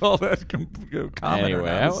you want to call that common anyway, or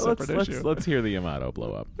not is a separate issue. let's hear the Yamato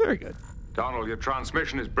blow up. Very good. Donald, your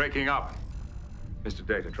transmission is breaking up. Mr.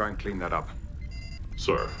 Data, try and clean that up.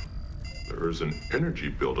 Sir, there is an energy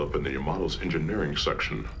buildup in the Yamato's engineering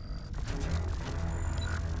section.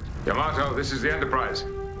 Yamato, this is the Enterprise.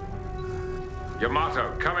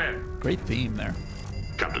 Yamato, come in. Great theme there.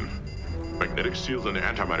 Captain, magnetic seals in the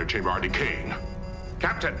antimatter chamber are decaying.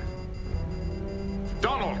 Captain!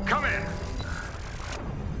 Donald, come in!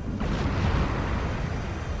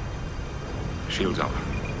 Shields up.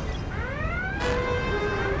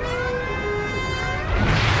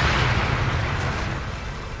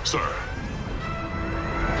 Sir.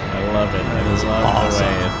 I love it. I love awesome.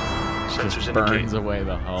 the way it just burns away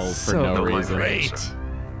the hull for no reason. Great.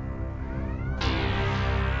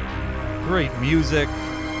 great music.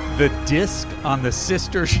 The disc on the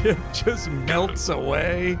sister ship just melts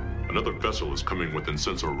away. Another vessel is coming within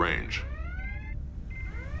sensor range.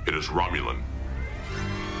 It is Romulan.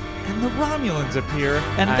 And the Romulans appear,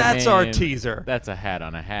 and that's our teaser. That's a hat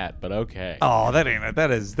on a hat, but okay. Oh, that ain't it.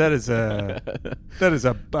 That is a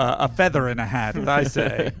feather in a hat. What I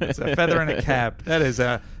say, it's a feather in a cap. That is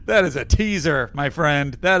a teaser, my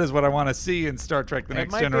friend. That is what I want to see in Star Trek: The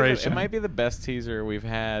Next Generation. It might be the best teaser we've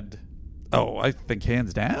had. Oh, I think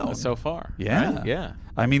hands down so far. Yeah, right? Yeah.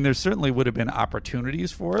 I mean, there certainly would have been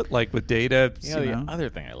opportunities for it, like with Data. The other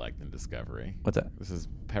thing I liked in Discovery. What's that? This is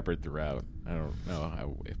peppered throughout. I don't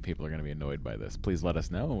know if people are going to be annoyed by this. Please let us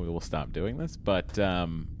know, and we will stop doing this. But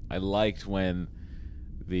I liked when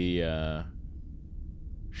the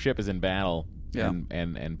ship is in battle. Yeah.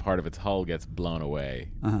 And part of its hull gets blown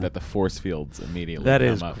away. That the force fields immediately. That come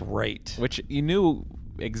is up, great. Which you knew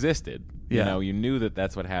existed. Yeah. You know, you knew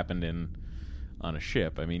that's what happened on a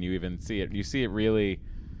ship. I mean, you even see it. You see it really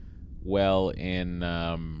well in.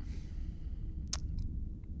 I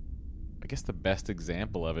guess the best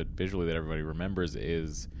example of it visually that everybody remembers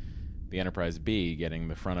is the Enterprise B getting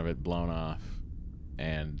the front of it blown off,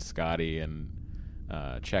 and Scotty and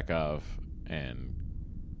Chekhov and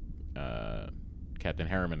Captain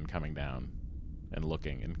Harriman coming down and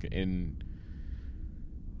looking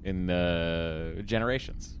in the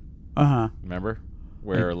Generations. Remember?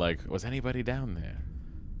 Where, was anybody down there?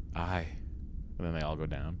 Aye. And then they all go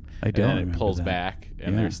down. I don't And then it remember pulls that. back,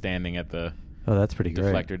 and they're standing at the that's pretty great.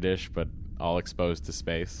 deflector dish, but all exposed to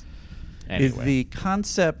space. Anyway. Is the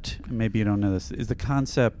concept, maybe you don't know this, is the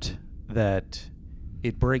concept that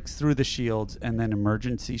it breaks through the shields and then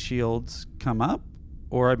emergency shields come up?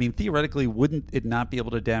 Or, I mean, theoretically, wouldn't it not be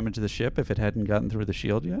able to damage the ship if it hadn't gotten through the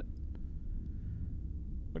shield yet?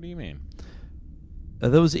 What do you mean? Are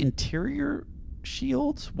those interior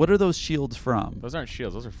shields? What are those shields from? Those aren't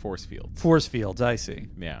shields. Those are force fields. Force fields, I see.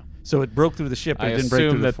 Yeah. So it broke through the ship, but it didn't break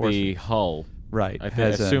through the force I assume that the field. hull... Right. I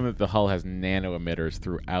assume that the hull has nano emitters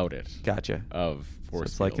throughout it. Gotcha. Of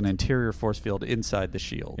force it's like an interior force field inside the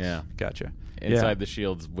shields. Yeah. Gotcha. Inside the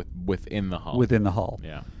shields within the hull. Within the hull.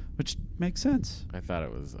 Yeah. Which makes sense. I thought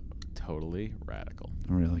it was totally radical.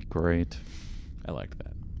 Really great. I liked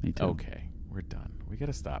that. Me too. Okay. We're done. We got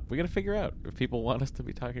to stop. We got to figure out if people want us to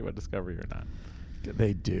be talking about Discovery or not.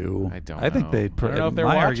 They do. I don't know. I think they'd I don't know if they're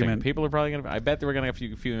my watching. argument, People are probably going to... I bet we're going to have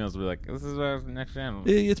a few emails will be like, this is next channel.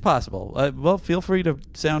 It's possible. Well, feel free to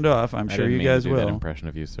sound off. I'm sure you guys will. will. That impression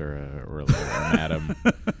of you, sir, or madam.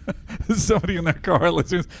 Somebody in their car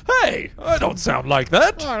listens. Hey, I don't sound like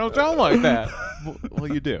that. I don't sound like that.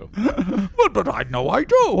 Well, you do. But I know I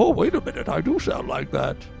do. Oh, wait a minute. I do sound like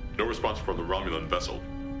that. No response from the Romulan vessel.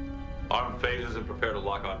 Arm phases and prepare to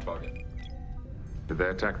lock on target. Did they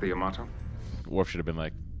attack the Yamato? Worf should have been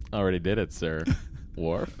like, already did it, sir.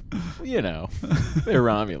 Worf? You know, they're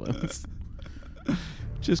Romulans.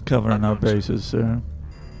 Just covering our bases, sir.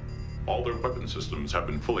 All their weapon systems have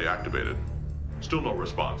been fully activated. Still no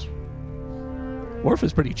response. Worf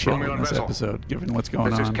is pretty chill Romulan in this vessel. episode, given what's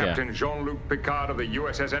going This on. is Captain Jean-Luc Picard of the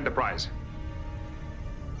USS Enterprise.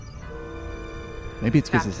 Maybe it's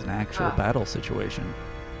because it's an actual battle situation.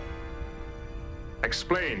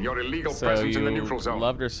 Explain your illegal So presence in the you neutral zone.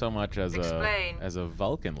 loved her so much as a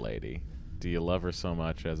Vulcan lady. Do you love her so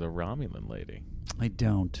much as a Romulan lady? I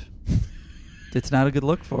don't. It's not a good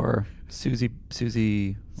look for her. Susie,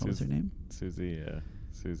 what was her name?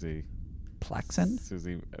 Susie Plaxen?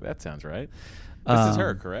 Susie, that sounds right. This is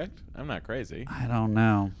her, correct? I'm not crazy. I don't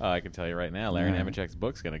know. I can tell you right now, Larry Nemechek's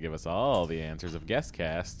book's going to give us all the answers of guest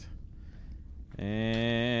cast.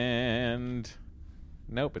 And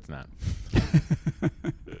nope, it's not.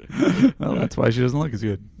 Well, that's why she doesn't look as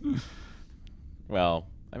good. Well,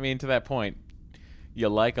 I mean, to that point, you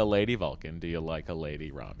like a lady Vulcan. Do you like a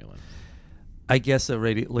lady Romulan? I guess a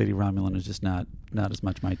lady Romulan is just not as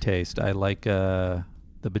much my taste. I like the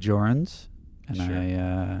Bajorans, and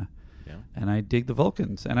Sure. and I dig the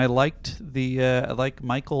Vulcans, and I liked I like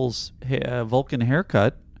Michael's Vulcan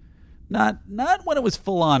haircut. Not when it was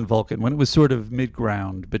full on Vulcan, when it was sort of mid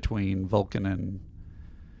ground between Vulcan and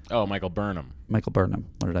Michael Burnham. Michael Burnham.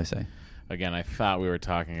 What did I say? Again, I thought we were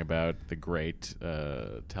talking about the great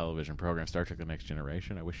television program Star Trek: The Next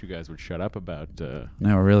Generation. I wish you guys would shut up about.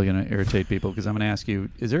 Now we're really going to irritate people because I'm going to ask you: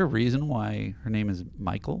 is there a reason why her name is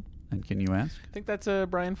Michael? And can you ask? I think that's a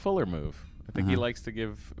Brian Fuller move. I think he likes to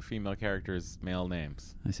give female characters male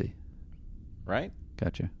names. I see. Right?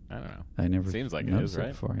 Gotcha. I don't know. I never seems like it noticed is, that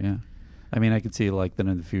right? before, yeah. I mean, I could see like that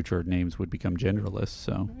in the future names would become genderless.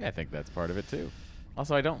 So yeah, I think that's part of it too.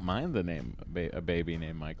 Also, I don't mind the name a baby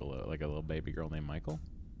named Michael, like a little baby girl named Michael.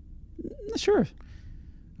 Sure.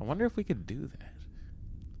 I wonder if we could do that.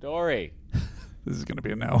 Dory. This is going to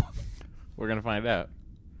be a no. We're going to find out.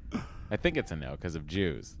 I think it's a no because of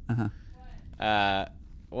Jews. Uh-huh.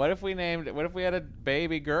 What if we had a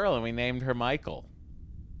baby girl and we named her Michael?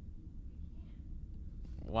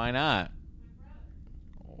 Why not?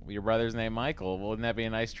 Your brother's name Michael. Wouldn't that be a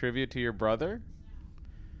nice tribute to your brother?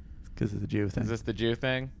 Because of the Jew thing. Is this the Jew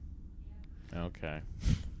thing? Okay.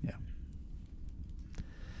 Yeah.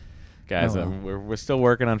 Guys, we're still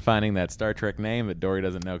working on finding that Star Trek name that Dory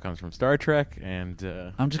doesn't know comes from Star Trek, and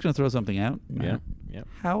I'm just going to throw something out. Yep.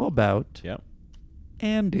 How about Yep.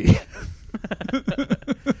 Andy?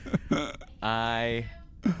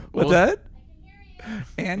 What's that?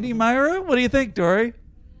 Andy Myra? What do you think, Dory?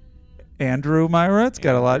 Andrew Myra? It's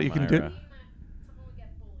got a lot you can do.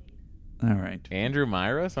 All right. Andrew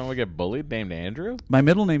Myra? Someone would get bullied named Andrew? My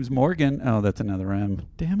middle name's Morgan. Oh, that's another M.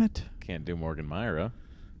 Damn it. Can't do Morgan Myra.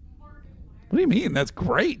 What do you mean? That's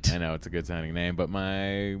great. I know, it's a good sounding name, but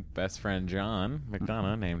my best friend John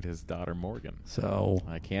McDonough named his daughter Morgan. So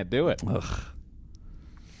I can't do it. Ugh.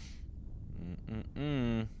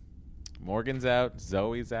 Morgan's out.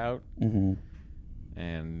 Zoe's out. Mm-hmm.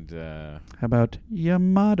 And how about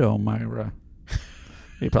Yamato Myra?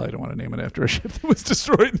 You probably don't want to name it after a ship that was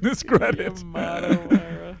destroyed in this credit. Yamato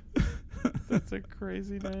Myra. That's a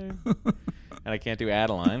crazy name. And I can't do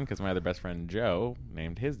Adeline because my other best friend Joe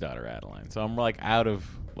named his daughter Adeline. So I'm like out of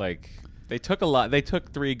like they took a lot. They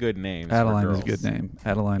took 3 good names. Adeline for is a good name.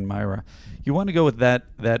 Adeline Myra. You want to go with that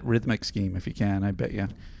rhythmic scheme if you can. I bet you.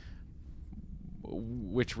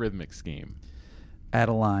 Which rhythmic scheme?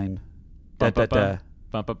 Adeline. Da da da.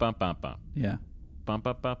 Bump bump bump bump bump. Yeah. Bump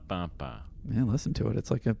bump bump bump bump. Man, listen to it.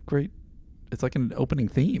 It's like it's like an opening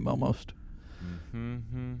theme almost.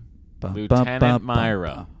 Mm-hmm. Lieutenant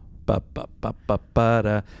Myra. Honey,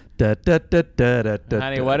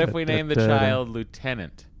 what if we name the child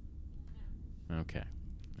Lieutenant? Okay.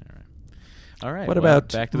 All right. What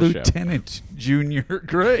about back to the Lieutenant Junior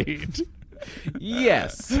grade?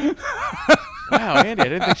 Yes. Wow, Andy, I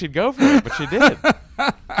didn't think she'd go for it, but she did.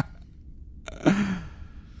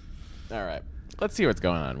 All right. Let's see what's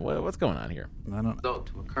going on. What's going on here? I don't know.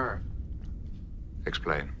 To occur.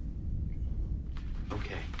 Explain.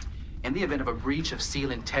 Okay. In the event of a breach of seal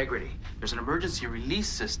integrity, there's an emergency release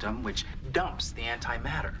system which dumps the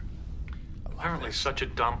antimatter. Apparently such a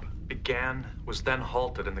dump was then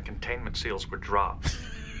halted and the containment seals were dropped.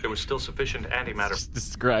 There was still sufficient antimatter. This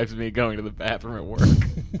describes me going to the bathroom at work.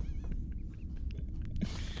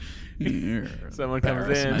 Someone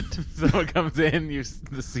comes in,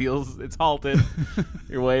 the seals, it's halted.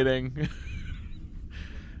 You're waiting.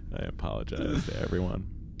 I apologize to everyone.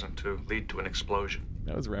 To lead to an explosion.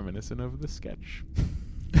 That was reminiscent of the sketch.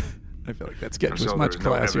 I feel like that sketch was much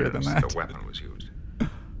classier than that. The weapon was used.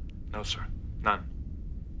 No, sir. None.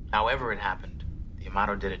 However it happened, the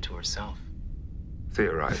Yamato did it to herself.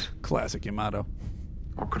 Theorize. Classic Yamato.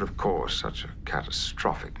 What could have caused such a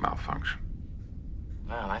catastrophic malfunction?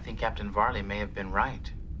 Well, I think Captain Varley may have been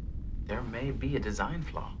right. There may be a design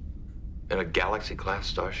flaw. In a Galaxy-class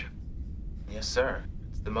starship? Yes, sir.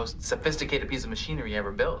 It's the most sophisticated piece of machinery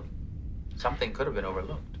ever built. Something could have been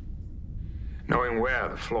overlooked. Knowing where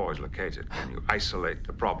the flaw is located, can you isolate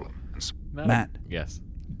the problem? Matt. Yes.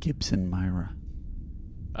 Gibson Myra.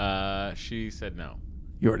 She said no.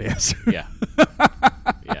 You already answered. Yeah.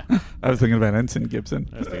 Yeah. I was thinking about Ensign Gibson.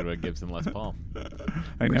 I was thinking about Gibson Les Paul.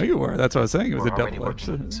 I know you were. That's what I was saying. It was a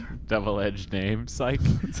double-edged name. Psych.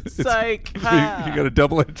 Psych. You got a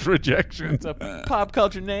double-edged rejection. It's a pop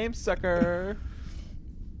culture name, sucker.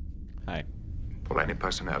 Hi. Pull any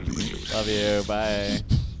personnel you can use. Love you. Bye.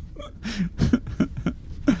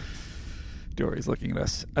 Dory's looking at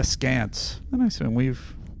us askance, and I assume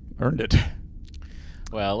we've earned it.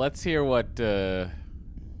 Well, let's hear what's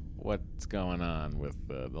going on with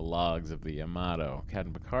the logs of the Yamato.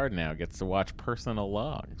 Captain Picard now gets to watch personal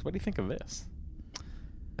logs. What do you think of this?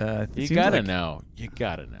 You gotta know. You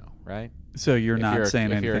gotta know, right? So you're not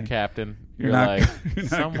saying anything. If you're a captain, you're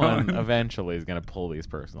someone eventually is going to pull these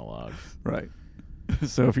personal logs. Right.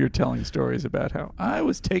 So if you're telling stories about how I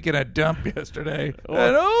was taking a dump yesterday,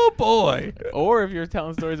 and oh boy. Or if you're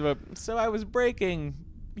telling stories about, so I was breaking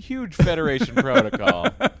huge Federation protocol.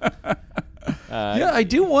 Yeah, I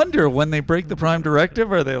do wonder when they break the Prime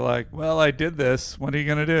Directive, are they like, well, I did this. What are you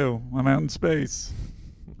going to do? I'm out in space.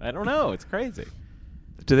 I don't know. It's crazy.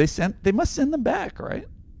 Do they send? They must send them back, right?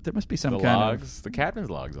 There must be some kind logs, of... The captain's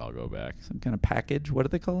logs all go back. Some kind of package. What do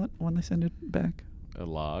they call it when they send it back? A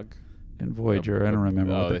log? In Voyager, I don't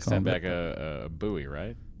remember what they call it. Send back a buoy,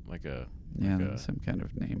 right? Some kind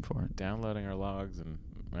of name for it. Downloading our logs and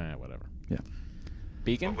whatever. Yeah.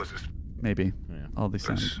 Beacon? What was this? maybe. Yeah. All these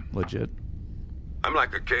sound legit. I'm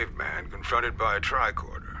like a caveman confronted by a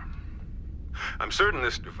tricorder. I'm certain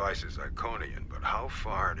this device is Iconian, but how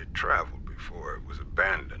far had it traveled before it was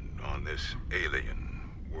abandoned on this alien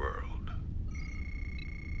world?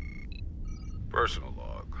 Personal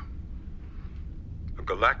log. A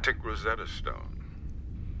galactic Rosetta Stone.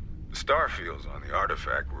 The star fields on the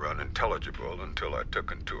artifact were unintelligible until I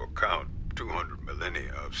took into account 200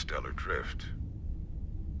 millennia of stellar drift.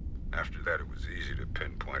 After that, it was easy to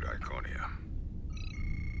pinpoint Iconia.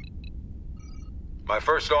 My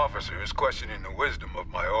first officer is questioning the wisdom of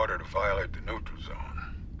my order to violate the neutral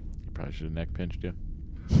zone. You probably should have neck pinched you.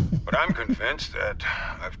 But I'm convinced that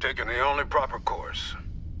I've taken the only proper course.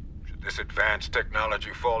 Should this advanced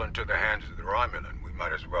technology fall into the hands of the Romulan, we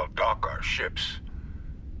might as well dock our ships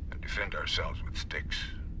and defend ourselves with sticks.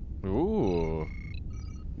 Ooh.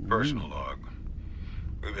 Personal log.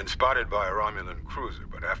 We've been spotted by a Romulan cruiser,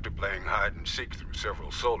 but after playing hide and seek through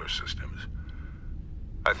several solar systems,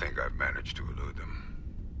 I think I've managed to elude them.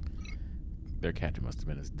 Their captain must have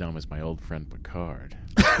been as dumb as my old friend Picard.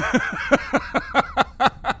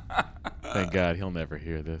 Thank God he'll never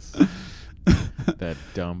hear this. That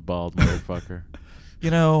dumb, bald motherfucker.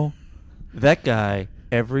 You know, that guy,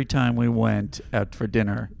 every time we went out for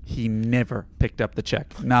dinner, he never picked up the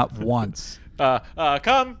check. Not once.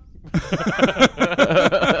 Come!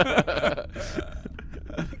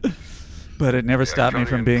 But it never stopped me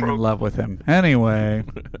from being in love with him. Anyway.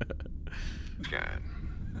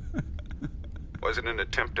 Was it an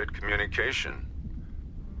attempt at communication?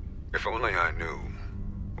 If only I knew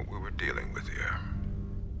what we were dealing with here.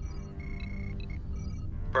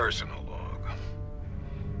 Personal log.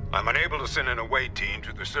 I'm unable to send an away team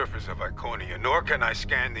to the surface of Iconia, nor can I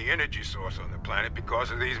scan the energy source on the planet because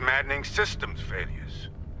of these maddening systems failures.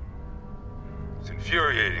 It's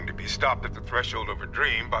infuriating to be stopped at the threshold of a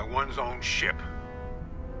dream by one's own ship.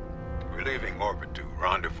 We're leaving orbit to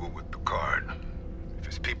rendezvous with Picard. If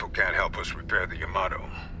his people can't help us repair the Yamato,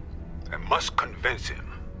 I must convince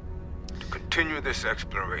him to continue this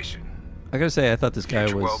exploration. I gotta say, I thought this guy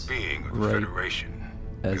was well-being of the great Federation.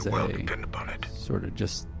 as well a depend upon it. sort of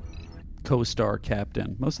just co-star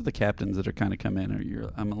captain. Most of the captains that are kind of come in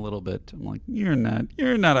are I'm like, you're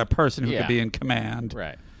not a person who could be in command.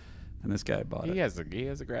 Right. And this guy bought it. He has a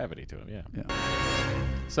gravity to him, yeah.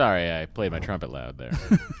 Sorry, I played my trumpet loud there.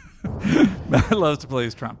 Matt loves to play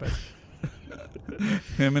his trumpet.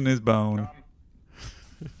 Him and his bone.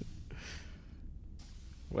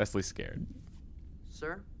 Wesley's scared.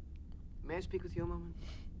 Sir, may I speak with you a moment?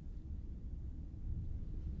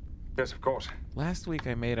 Yes, of course. Last week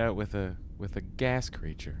I made out with a gas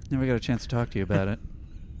creature. Never got a chance to talk to you about it.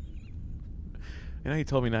 I know you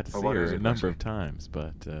told me not to see what her is a it, number Wesley? of times,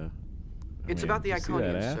 but It's about the did you see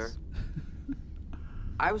that Iconians, ass? sir.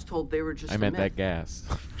 I was told they were just I a meant myth. that gas.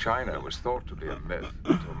 China was thought to be a myth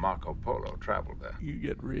until Marco Polo traveled there. You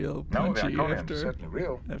get real No, the punchy Iconians are certainly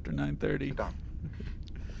real. after 9:30.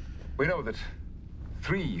 We know that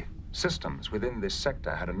 3 systems within this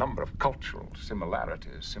sector had a number of cultural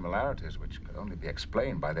similarities which could only be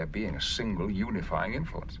explained by there being a single unifying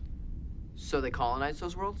influence. So they colonized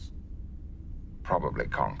those worlds? Probably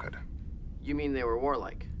conquered. You mean they were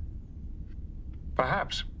warlike?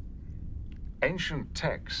 Perhaps. Ancient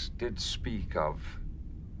texts did speak of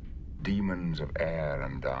demons of air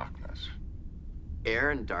and darkness.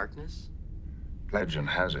 Air and darkness? Legend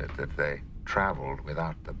has it that they traveled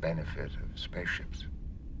without the benefit of spaceships,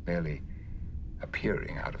 merely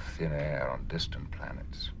appearing out of thin air on distant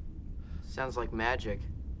planets. Sounds like magic.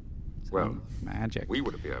 Well, magic. We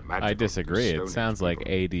would be a magic. I disagree. It sounds like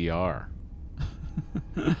ADR.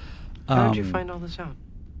 How did you find all this out?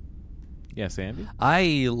 Yes, Andy?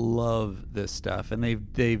 I love this stuff, and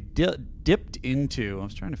they've dipped into. I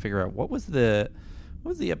was trying to figure out what was the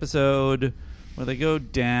episode where they go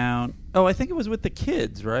down. Oh, I think it was with the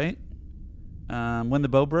kids, right? When the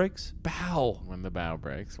bow breaks. Bow. When the bow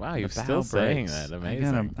breaks. Wow, you're The bow still saying breaks. that.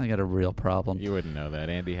 Amazing. I got a real problem. You wouldn't know that.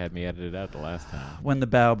 Andy had me edit it out the last time. When the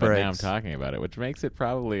bow But breaks. now I'm talking about it, which makes it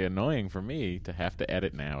probably annoying for me to have to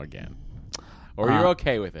edit now again. Or you're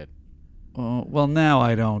okay with it. Well, now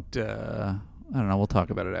I don't. I don't know. We'll talk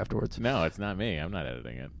about it afterwards. No, it's not me. I'm not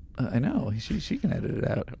editing it. I know. She can edit it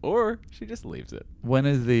out. Or she just leaves it. When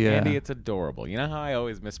is the... Andy, it's adorable. You know how I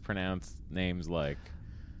always mispronounce names like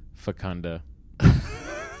Fecunda?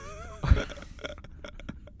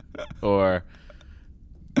 Or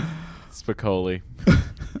Spicoli.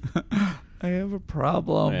 I have a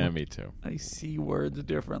problem. Yeah, me too. I see words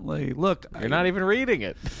differently. Look. You're not even reading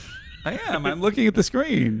it. I am. I'm looking at the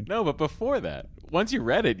screen. No, but before that, once you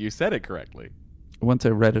read it, you said it correctly. Once I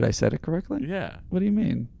read it, I said it correctly? Yeah. What do you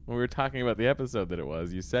mean? When we were talking about the episode that it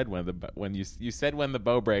was, you said when the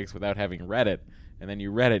bow breaks without having read it, and then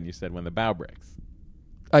you read it and you said when the bow breaks.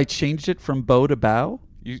 I changed it from bow to bow?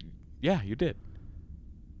 Yeah, you did.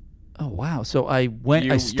 Oh, wow. So I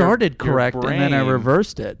started correct and then I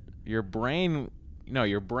reversed it. Your brain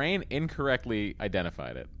incorrectly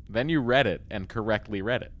identified it. Then you read it and correctly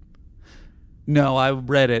read it. No, I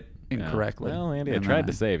read it incorrectly. Well, Andy, I tried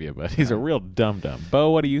to save you, but he's a real dum-dum.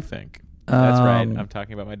 Bo, what do you think? That's right. I'm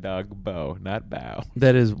talking about my dog, Bo, not Bow.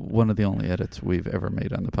 That is one of the only edits we've ever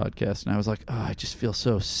made on the podcast. And I was like, I just feel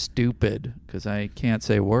so stupid because I can't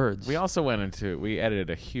say words. We also we edited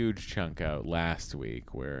a huge chunk out last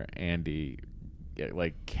week where Andy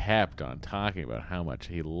kept on talking about how much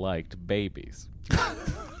he liked babies.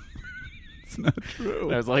 It's not true.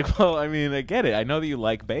 And I was like, well, I mean, I get it. I know that you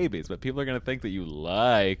like babies, but people are going to think that you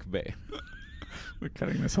like babies. We're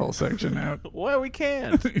cutting this whole section out. Well, we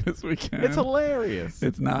can't. Yes, we can. It's hilarious.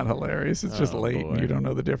 It's not hilarious. It's just late and you don't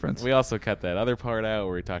know the difference. We also cut that other part out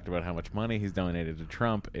where he talked about how much money he's donated to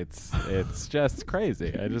Trump. It's just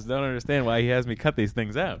crazy. I just don't understand why he has me cut these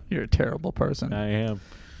things out. You're a terrible person. I am.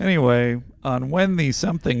 Anyway, on When the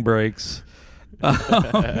Something Breaks...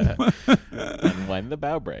 and when the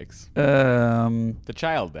bow breaks, the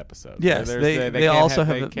child episode. Yes, they also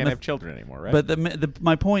can't have children anymore, right? But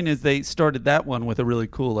my point is, they started that one with a really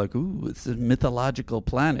cool, it's a mythological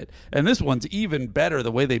planet, and this one's even better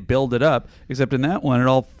the way they build it up. Except in that one, it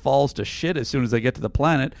all falls to shit as soon as they get to the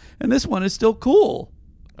planet, and this one is still cool.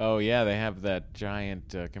 Oh yeah, they have that giant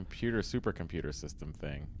supercomputer system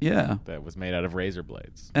thing. Yeah, that was made out of razor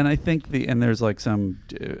blades. And I think there's some,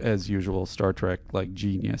 as usual, Star Trek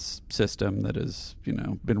genius system that has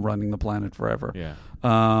been running the planet forever. Yeah.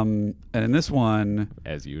 And in this one,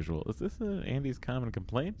 as usual, is this Andy's common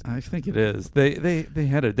complaint? I think it is. They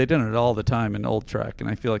had it. They done it all the time in old Trek, and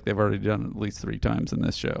I feel like they've already done it at least 3 times in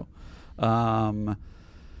this show.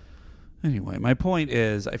 Anyway, my point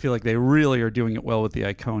is, I feel like they really are doing it well with the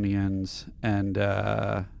Iconians and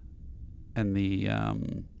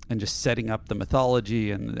just setting up the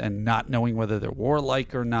mythology and not knowing whether they're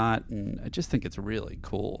warlike or not. And I just think it's really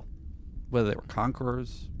cool. Whether they were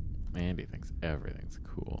conquerors. Andy thinks everything's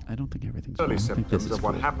cool. I don't think everything's cool. Early I think this symptoms is of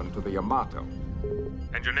what cool. happened to the Yamato.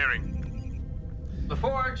 Engineering. The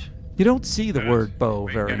Forge. You don't see the word bow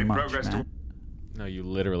very much, Matt. No, you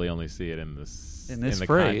literally only see it in the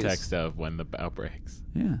phrase. Context of when the bow breaks.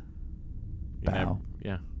 Yeah. Bow.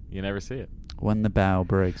 You never see it. When the bow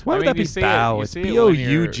breaks. Why would that be bow? It's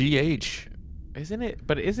B-O-U-G-H. Isn't it?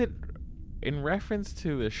 But is it in reference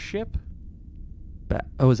to the ship?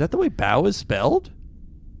 Is that the way bow is spelled?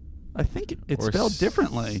 I think it's spelled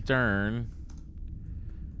differently. Stern.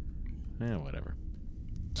 Yeah, whatever.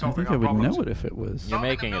 I think I would know it if it was. You're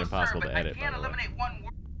making it impossible to edit, by the way.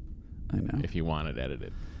 I know. If you want it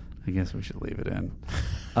edited. I guess we should leave it in.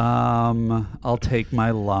 I'll take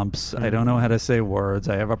my lumps. I don't know how to say words.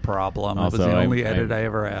 I have a problem. Also, it was the only edit I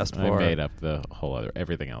ever asked for. I made up the whole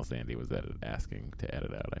everything else Andy was asking to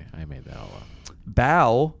edit out. I made that all up.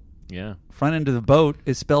 Bow. Yeah. Front end of the boat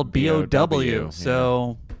is spelled B-O-W.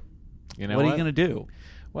 So, you know what are you going to do?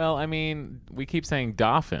 Well, I mean, we keep saying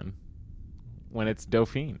dolphin when it's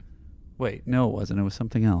Dauphine. Wait, no, it wasn't. It was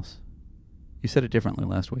something else. You said it differently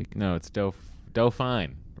last week. No, it's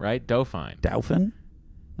Dauphine, right? Dauphine. Dauphin?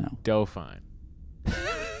 No. Dauphine.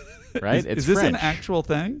 Right? Is this French. an actual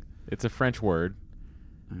thing? It's a French word.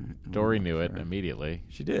 Dory knew it immediately.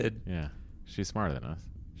 She did. Yeah. She's smarter than us.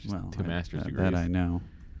 She's 2 master's degrees. That I know.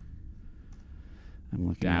 I'm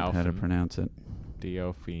looking at how to pronounce it.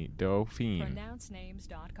 Dauphine.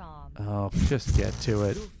 PronounceNames.com. Oh, just get to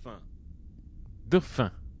it.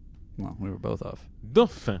 Dauphin. Well, we were both off.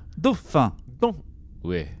 Dauphin. Dauphin.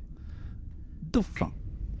 Oui. Dauphin.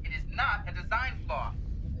 It is not a design flaw.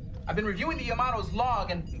 I've been reviewing the Yamato's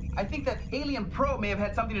log, and I think that alien probe may have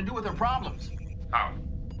had something to do with her problems. How?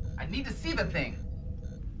 I need to see the thing.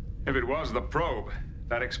 If it was the probe,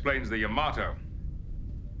 that explains the Yamato.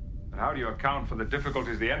 But how do you account for the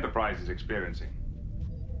difficulties the Enterprise is experiencing?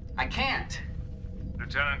 I can't.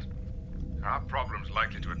 Lieutenant, are problems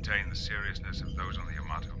likely to attain the seriousness of those on the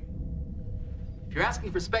Yamato? If you're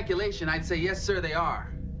asking for speculation, I'd say yes, sir, they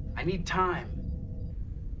are. I need time.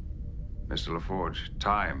 Mr. LaForge,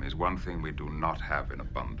 time is one thing we do not have in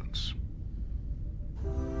abundance.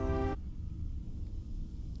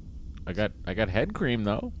 I got head cream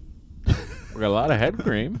though. We got a lot of head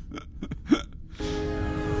cream.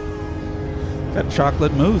 Got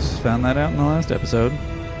chocolate mousse. Found that out in the last episode.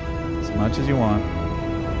 As much as you want.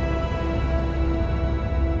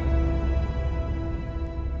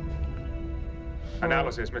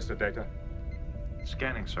 Analysis, Mr. Data.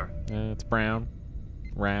 Scanning, sir. It's brown.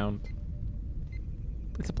 Round.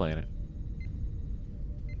 It's a planet.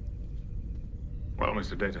 Well,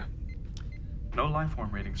 Mr. Data. No life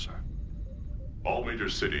form readings, sir. All major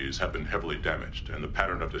cities have been heavily damaged, and the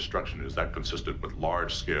pattern of destruction is that consistent with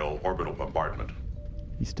large-scale orbital bombardment.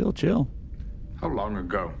 He's still chill. How long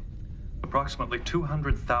ago? Approximately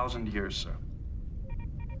 200,000 years, sir.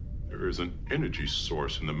 There is an energy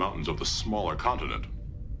source in the mountains of the smaller continent.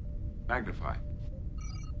 Magnify.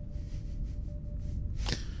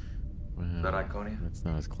 Wow. That Iconia? That's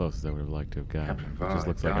not as close as I would have liked to have gotten. Captain It Varley just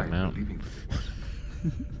looks like a died mountain. believing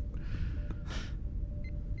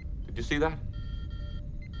Did you see that?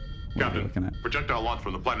 Captain, projectile launch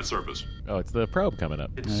from the planet's surface. Oh, it's the probe coming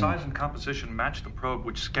up. Its size and composition match the probe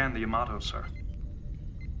which scanned the Yamato, sir.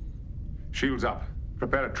 Shields up.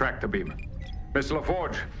 Prepare a tractor beam. Mr.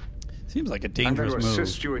 LaForge. Seems like a I'm dangerous going to move.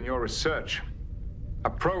 assist you in your research. A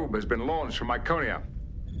probe has been launched from Iconia.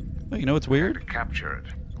 Oh, you know what's weird? To capture it.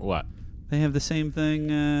 What? They have the same thing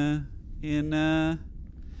in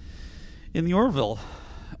the Orville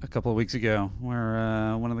a couple of weeks ago,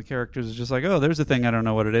 where one of the characters is just like, "Oh, there's a thing I don't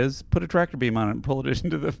know what it is. Put a tractor beam on it and pull it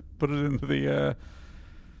into the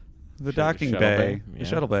docking bay, the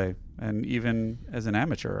shuttle bay." And even as an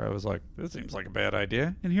amateur, I was like, "This seems like a bad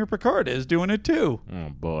idea." And here Picard is doing it too. Oh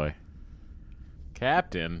boy,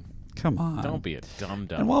 Captain! Come on, don't be a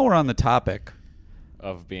dum-dum. And while we're on the topic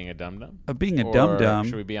of being a dum-dum,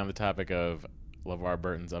 should we be on the topic of LeVar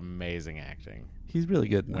Burton's amazing acting? He's really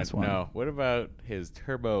good in this one. No, what about his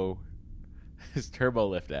turbo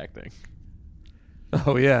lift acting?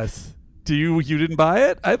 Oh yes. You didn't buy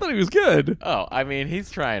it? I thought he was good. Oh, I mean, he's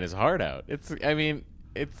trying his heart out. It's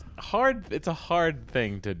hard. It's a hard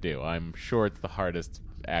thing to do. I'm sure it's the hardest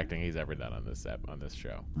acting he's ever done on this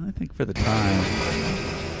show. I think for the time.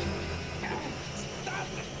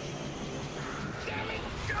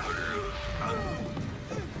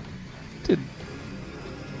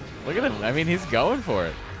 Look at him. I mean, he's going for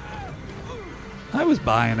it. I was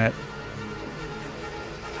buying it.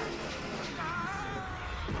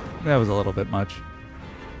 That was a little bit much.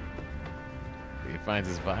 He finds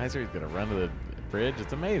his visor. He's going to run to the bridge.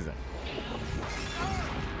 It's amazing.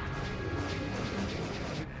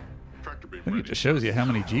 I think it just shows you how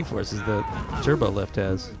many G-forces the turbo lift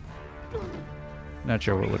has. Not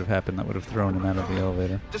sure what would have happened that would have thrown him out of the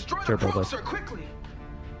elevator. Destroy the Turbo probe, lift. sir, quickly!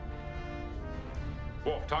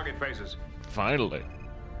 Wolf, target phases. Finally.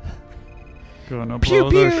 Gonna Pew, blow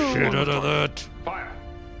pew. the shit out of that. Fire!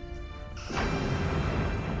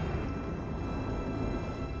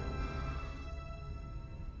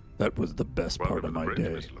 That was the best part of my day.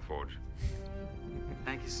 Mr. LaForge.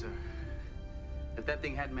 Thank you, sir. If that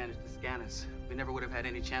thing hadn't managed to scan us, we never would have had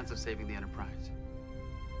any chance of saving the Enterprise.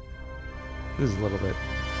 This is a little bit.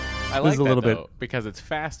 I like that, though, because it's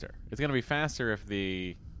faster. It's going to be faster if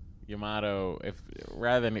the Yamato,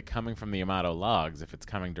 rather than it coming from the Yamato logs, if it's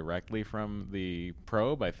coming directly from the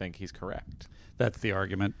probe, I think he's correct. That's the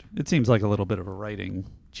argument. It seems like a little bit of a writing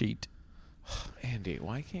cheat. Andy,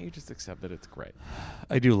 why can't you just accept that it's great?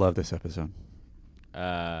 I do love this episode.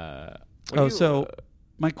 My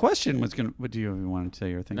question was going to... What do you even want to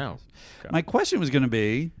say your thing? No. My question was going to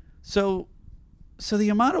be, so the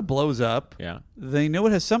Yamato blows up. Yeah. They know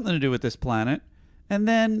it has something to do with this planet. And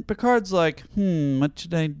then Picard's like, what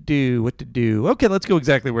should I do? What to do? Okay, let's go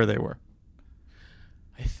exactly where they were.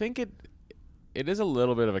 I think it is a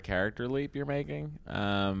little bit of a character leap you're making,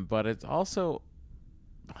 but it's also...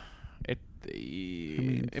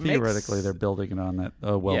 Theoretically, they're building it on that.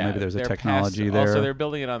 Oh, well, maybe there's a technology there. Also, they're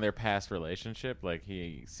building it on their past relationship. Like,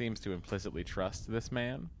 he seems to implicitly trust this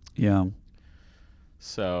man. Yeah.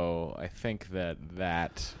 So, I think that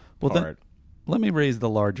part... Then, let me raise the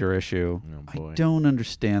larger issue. Oh, boy. I don't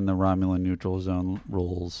understand the Romulan neutral zone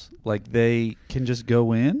rules. Like, they can just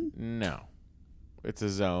go in? No. It's a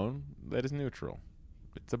zone that is neutral.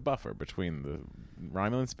 It's a buffer between the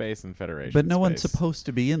Romulan space and Federation But no space. one's supposed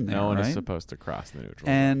to be in there, No one right? is supposed to cross the neutral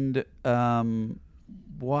zone. And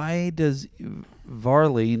why does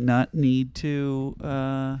Varley not need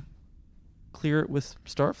to clear it with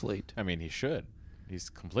Starfleet? I mean, he should. He's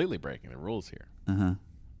completely breaking the rules here. Uh-huh.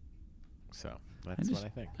 So, that's what I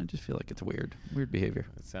think. I just feel like it's weird. Weird behavior.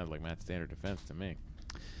 It sounds like Matt's standard defense to me.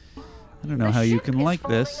 I don't know how you can like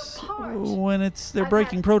this when they're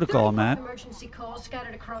breaking protocol, Matt. Emergency calls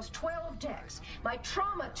scattered across 12 decks. My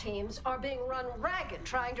trauma teams are being run ragged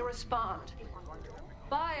trying to respond.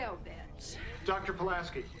 Biobeds. Dr.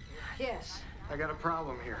 Pulaski. Yes. I got a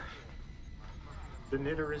problem here. The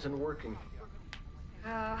knitter isn't working.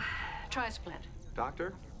 Try Splint.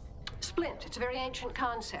 Doctor? Splint. It's a very ancient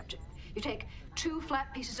concept. You take 2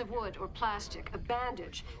 flat pieces of wood or plastic, a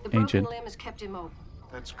bandage. The broken Ancient. limb is kept immobile.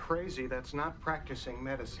 That's crazy. That's not practicing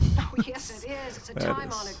medicine. Oh, yes, it is. It's a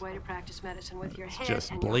time-honored way to practice medicine with your head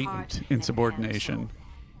Just and your blatant heart and insubordination. hands.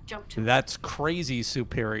 So, jump to That's crazy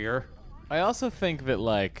superior. I also think that,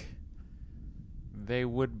 like, they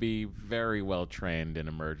would be very well trained in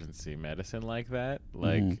emergency medicine like that.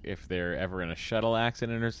 Like, if they're ever in a shuttle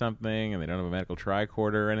accident or something and they don't have a medical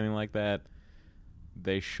tricorder or anything like that,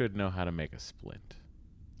 they should know how to make a splint.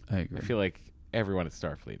 I agree. I feel like everyone at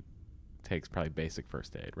Starfleet takes probably basic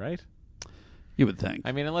first aid, right? You would think.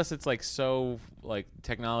 I mean, unless it's like so, like,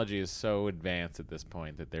 technology is so advanced at this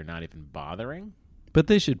point that they're not even bothering. But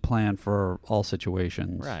they should plan for all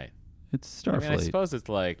situations. Right. It's I Starfleet. mean, I suppose it's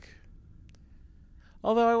like...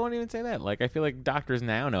 Although I won't even say that. Like, I feel like doctors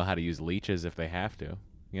now know how to use leeches if they have to.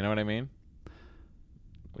 You know what I mean?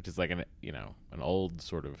 Which is like an old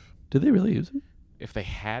sort of... Do they really use it? If they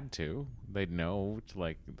had to, they'd know,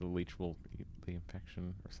 like, the leech will eat the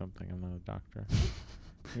infection or something. I'm not a doctor.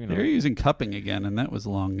 You know. They're using cupping again, and that was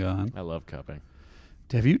long gone. I love cupping.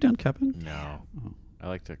 Have you done cupping? No. Oh. I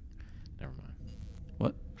like to... Never mind.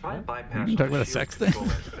 What? Try a bypass. You can talk about a sex thing?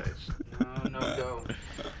 No go.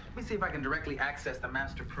 Let me see if I can directly access the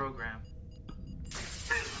master program.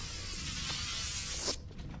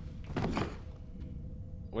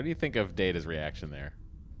 What do you think of Data's reaction there?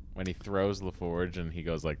 When he throws LaForge and he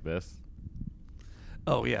goes like this?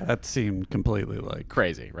 Oh, yeah. That seemed completely like...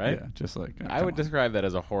 Crazy, right? Yeah, just like... I would describe that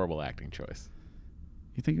as a horrible acting choice.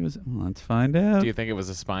 You think it was... Well, let's find out. Do you think it was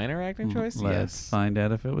a Spiner acting choice? Let's find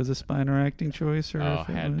out if it was a Spiner acting choice or if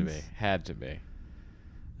it had was... to be. Had to be.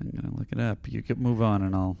 I'm going to look it up. You could move on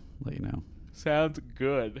and I'll let you know. Sounds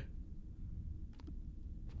good.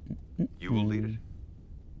 You will lead it?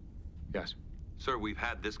 Yes. Sir, we've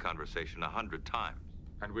had this conversation 100 times.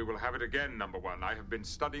 And we will have it again, number one. I have been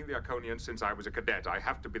studying the Iconians since I was a cadet. I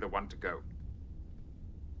have to be the one to go.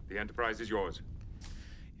 The Enterprise is yours.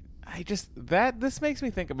 This makes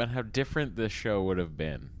me think about how different this show would have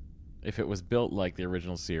been if it was built like the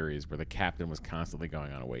original series where the captain was constantly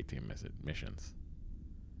going on away team missions.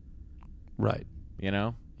 Right. You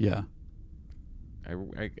know? Yeah.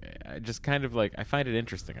 I just kind of like, I find it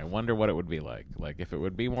interesting. I wonder what it would be like. Like, if it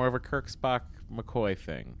would be more of a Kirk, Spock, McCoy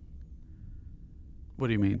thing. What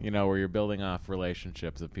do you mean? You know, where you're building off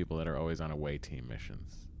relationships of people that are always on away team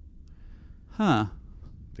missions. Huh.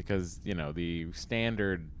 Because, you know, the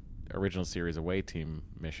standard original series away team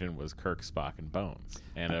mission was Kirk, Spock, and Bones.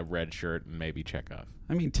 And a red shirt and maybe Chekhov.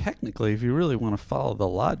 I mean, technically, if you really want to follow the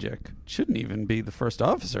logic, it shouldn't even be the first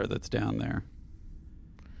officer that's down there.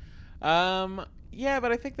 Yeah,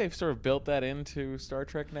 but I think they've sort of built that into Star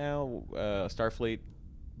Trek now. Starfleet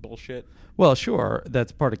bullshit. Well, sure,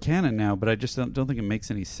 that's part of canon now, but I just don't think it makes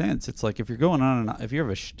any sense. It's like if you're going on, if you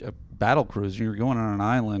have a battle cruiser and you're going on an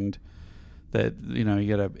island that, you know,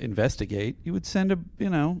 you got to investigate, you would send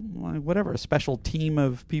a special team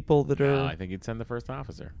of people that are... No, I think you'd send the first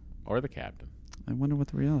officer or the captain. I wonder what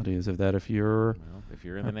the reality is of that. If you're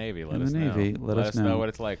in the Navy, let us know. Let us know what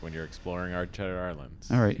it's like when you're exploring Archer Islands.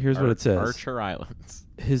 All right, here's what it says. Archer Islands.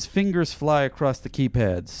 His fingers fly across the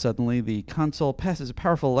keypads. Suddenly, the console passes a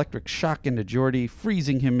powerful electric shock into Geordi,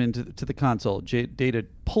 freezing him into the console. Data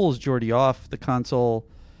pulls Geordi off the console,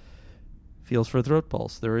 feels for a throat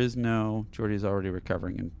pulse. There is no... Geordi is already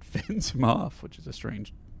recovering and fends him off, which is a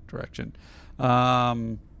strange direction.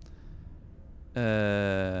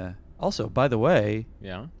 Also, by the way...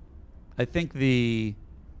 Yeah? I think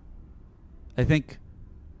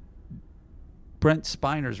Brent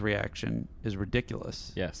Spiner's reaction is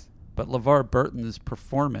ridiculous. Yes. But LeVar Burton's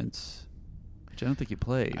performance, which I don't think he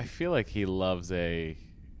played. I feel like he loves a...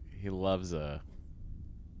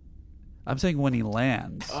 I'm saying when he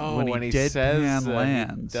lands. Oh, when he says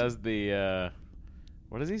lands. He does the...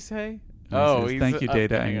 what does he say? He says, thank you,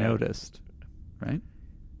 Data, I noticed. Right?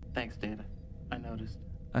 Thanks, Data. I noticed.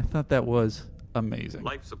 I thought that was amazing.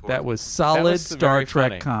 Life support. That was solid Star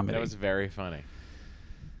Trek comedy. That was very funny.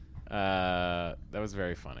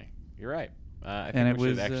 You're right. I think and it we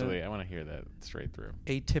was should actually... I want to hear that straight through.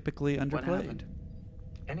 Atypically underplayed.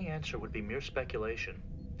 Any answer would be mere speculation.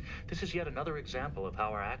 This is yet another example of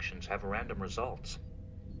how our actions have random results.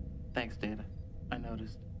 Thanks, Data. I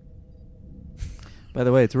noticed. By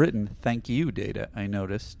the way, it's written, thank you, Data, I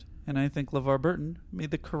noticed. And I think LeVar Burton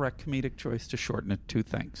made the correct comedic choice to shorten it to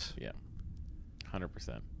thanks. Yeah.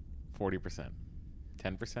 100%. 40%.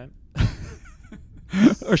 10%?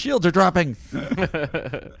 Our shields are dropping.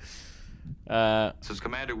 This is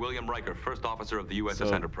Commander William Riker, first officer of the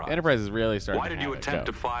USS Enterprise. Enterprise is really starting Why did you attempt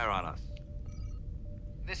to fire on us?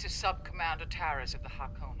 This is Sub-Commander Taras of the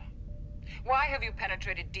Hakona. Why have you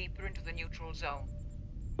penetrated deeper into the neutral zone?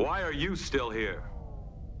 Why are you still here?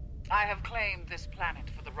 I have claimed this planet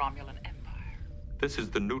for the Romulan Empire. This is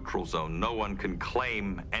the neutral zone. No one can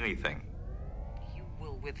claim anything. You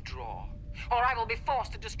will withdraw, or I will be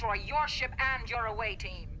forced to destroy your ship and your away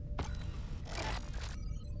team.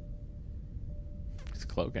 It's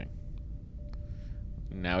cloaking.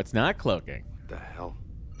 Now it's not cloaking. The hell?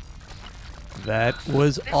 That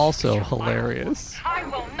was also hilarious. I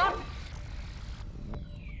will not.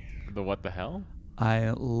 The what the hell?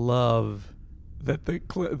 I love that the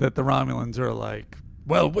Romulans are like,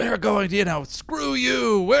 well, we're going to, screw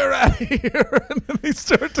you, we're out of here. And then they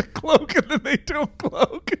start to cloak, and then they don't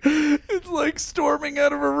cloak. It's like storming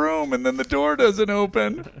out of a room, and then the door doesn't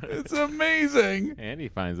open. It's amazing. Andy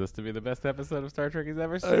finds this to be the best episode of Star Trek he's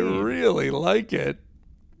ever seen. I really like it.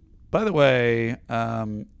 By the way,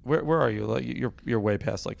 where are you? Like, you're way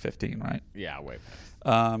past like 15, right? Yeah, way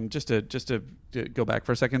past. Just to go back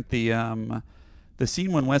for a second, the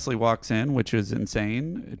scene when Wesley walks in, which is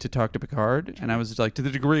insane, to talk to Picard, and I was like, to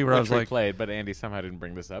the degree where I was like, played, but Andy somehow didn't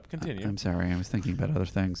bring this up. Continue. I'm sorry, I was thinking about other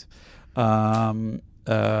things. I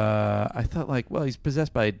thought like, well, he's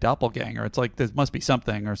possessed by a doppelganger. It's like there must be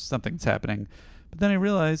something or something's happening. But then I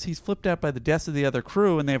realized he's flipped out by the deaths of the other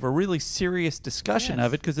crew, and they have a really serious discussion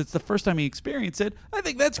of it because it's the first time he experienced it. I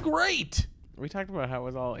think that's great. We talked about how it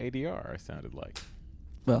was all ADR, sounded like.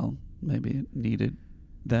 Well, maybe it needed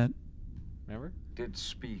that. Remember? Did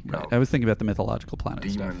speak Right. of I was thinking about the mythological planet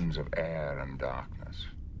demons of air and darkness.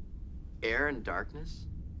 Air and darkness?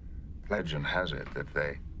 Legend has it that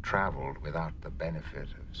they traveled without the benefit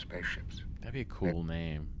of spaceships. That'd be a cool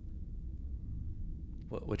name.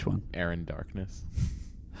 Which one? Aaron Darkness.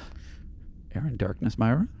 Aaron Darkness,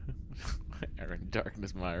 Myra? Aaron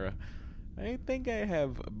Darkness, Myra. I think I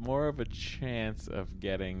have more of a chance of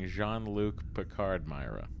getting Jean-Luc Picard,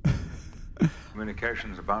 Myra.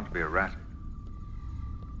 Communications are bound to be erratic.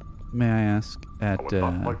 May I ask, at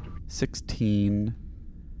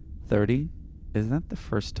 16:30, is that the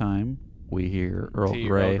first time we hear Earl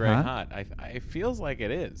Grey hot? It feels like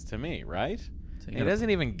it is to me, right? So he doesn't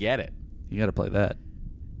even get it. You got to play that.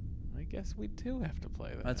 I guess we do have to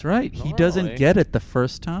play that. That's right. He doesn't get it the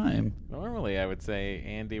first time. Normally, I would say,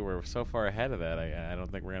 Andy, we're so far ahead of that, I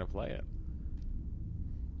don't think we're going to play it.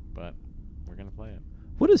 But we're going to play it.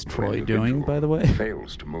 What is Troy doing, by the way?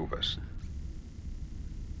 Fails to move us.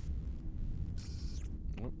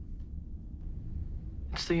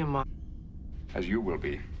 It's the amount. As you will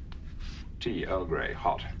be. Tea Earl Grey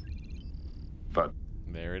hot. But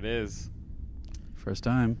there it is. First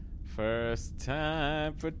time. First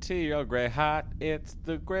time for tea Earl Grey hot. It's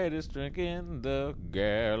the greatest drink in the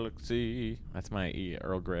galaxy. That's my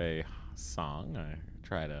Earl Grey song. I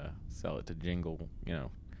try to sell it to jingle, to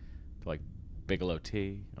like Bigelow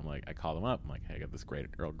Tea. I call them up. I'm like, hey, I got this great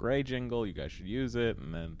Earl Grey jingle. You guys should use it.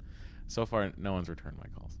 And then so far, no one's returned my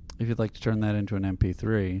calls. If you'd like to turn that into an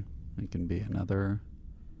MP3, it can be another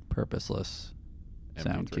purposeless MP3.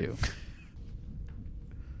 sound cue.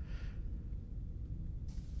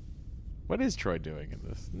 What is Troy doing in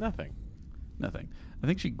this? Nothing. I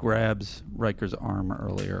think she grabs Riker's arm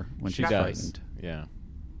earlier when she's frightened. Yeah.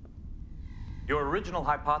 Your original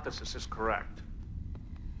hypothesis is correct.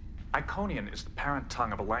 Iconian is the parent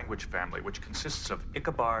tongue of a language family which consists of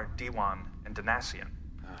Ikabar, Diwan, and Danasian.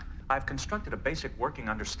 I've constructed a basic working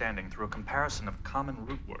understanding through a comparison of common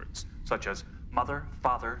root words, such as mother,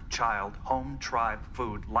 father, child, home, tribe,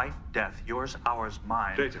 food, life, death, yours, ours,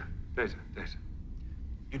 mine. Data.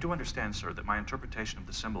 You do understand, sir, that my interpretation of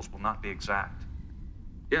the symbols will not be exact.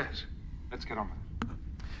 Yes. Let's get on with it.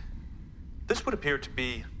 This would appear to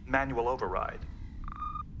be manual override.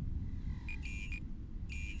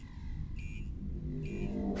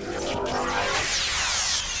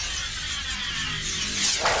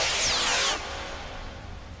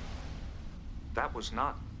 That was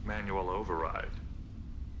not manual override.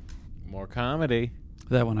 More comedy.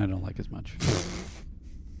 That one I don't like as much.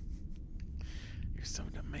 You're so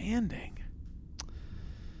demanding.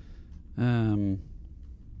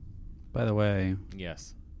 By the way.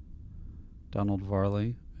 Yes. Donald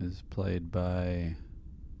Varley is played by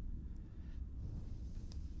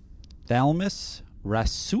Thalmus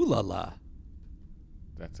Rasulala.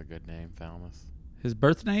 That's a good name, Thalmus. His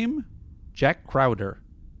birth name? Jack Crowder.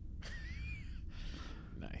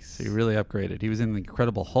 Nice. So he really upgraded. He was in The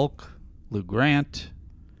Incredible Hulk, Lou Grant,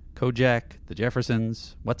 Kojak, The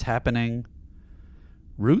Jeffersons, What's Happening,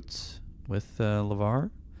 Roots with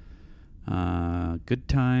LeVar, Good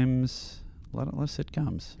Times, a lot of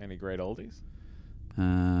sitcoms. Any great oldies?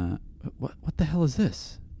 What the hell is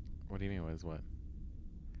this? What do you mean? What is what?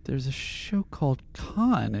 There's a show called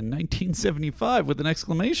Khan in 1975 with an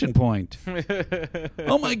exclamation point.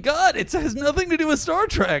 Oh my God, it has nothing to do with Star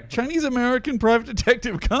Trek. Chinese-American private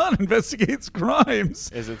detective Khan investigates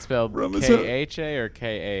crimes. Is it spelled K-H-A or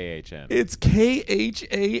K-A-H-N? It's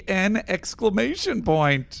K-H-A-N exclamation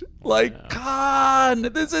point. Like, Khan,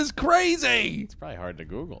 this is crazy. It's probably hard to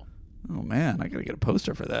Google. Oh man, I gotta get a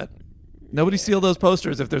poster for that. Nobody steal those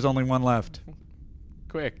posters if there's only one left.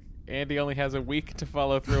 Quick. Andy only has a week to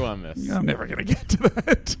follow through on this. I'm never going to get to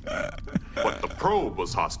that. But the probe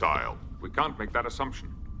was hostile. We can't make that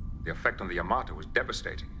assumption. The effect on the Yamato was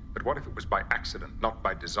devastating. But what if it was by accident, not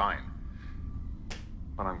by design?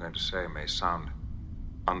 What I'm going to say may sound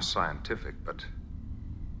unscientific, but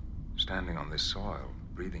standing on this soil,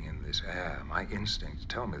 breathing in this air, my instincts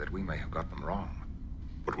tell me that we may have got them wrong.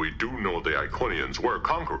 But we do know the Iconians were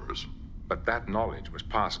conquerors. But that knowledge was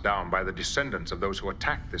passed down by the descendants of those who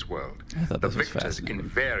attacked this world. I thought The this was victors fascinating.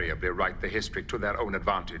 invariably write the history to their own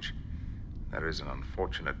advantage. There is an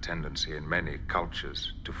unfortunate tendency in many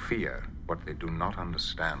cultures to fear what they do not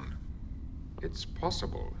understand. It's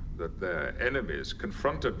possible that their enemies,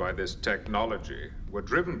 confronted by this technology, were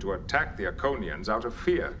driven to attack the Iconians out of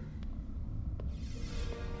fear.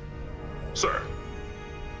 Sir.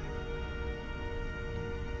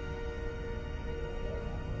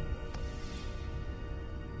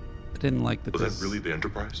 I didn't like that. Was that really the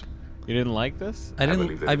Enterprise? You didn't like this? I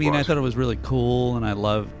didn't. I mean, I thought it was really cool, and I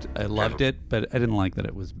loved it, but I didn't like that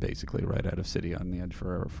it was basically right out of City on the Edge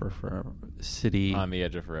Forever. For City on the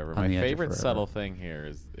Edge of Forever. My favorite subtle thing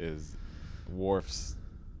here is Worf's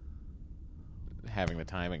having the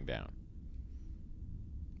timing down,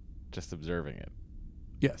 just observing it.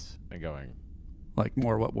 Yes, and going like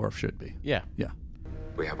more what Worf should be. Yeah, yeah.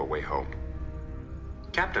 We have a way home.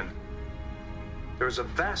 Captain, there is a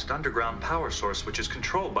vast underground power source which is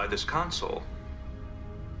controlled by this console.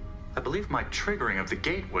 I believe my triggering of the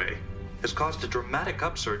gateway has caused a dramatic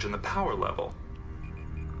upsurge in the power level.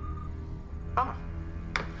 Ah,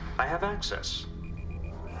 I have access.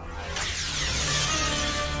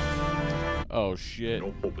 Oh, shit.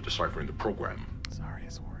 No hope of deciphering the program. Sorry,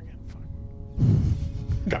 it's Oregon. Fuck.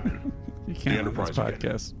 Captain. You can't the on this Enterprise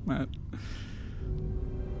podcast, Matt.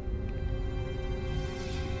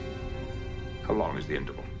 How long is the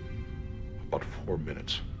interval? About 4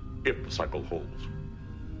 minutes, if the cycle holds.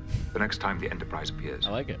 The next time the Enterprise appears,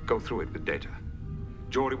 I like it. Go through it with data.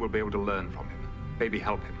 Geordi will be able to learn from him, maybe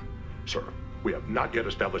help him. Sir, we have not yet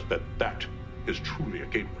established that that is truly a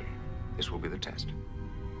gateway. This will be the test.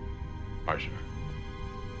 Aye, sir.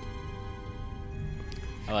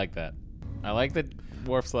 I like that. I like that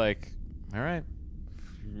Worf's like, all right,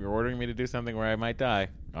 you're ordering me to do something where I might die.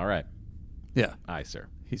 All right. Yeah. Aye, sir.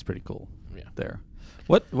 He's pretty cool. Yeah. There.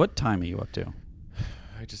 What time are you up to?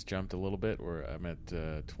 I just jumped a little bit. I'm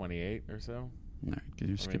at 28 or so. All right, because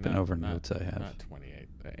you're skipping over notes I have. Not 28.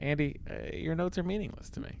 Andy, your notes are meaningless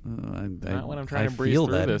to me. Not when I'm trying to breeze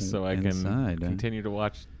through this so I can continue to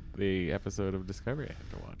watch the episode of Discovery I have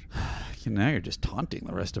to watch. Now you're just taunting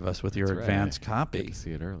the rest of us with your advanced copy. Get to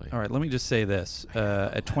see it early. All right, let me just say this.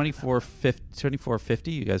 At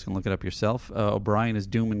 2450, you guys can look it up yourself, O'Brien is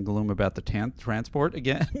doom and gloom about the transport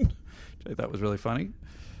again, which I thought was really funny.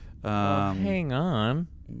 Hang on.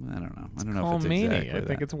 I don't know. I don't know if it's exactly I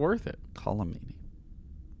think it's worth it. Colomini.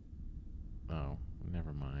 Oh,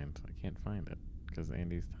 never mind. I can't find it because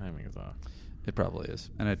Andy's timing is off. It probably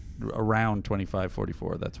is. And at around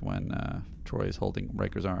 25:44, that's when Troy is holding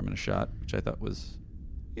Riker's arm in a shot, which I thought was,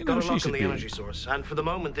 Got a she lock should on the be. energy source, and for the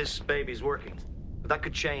moment, this baby's working. But that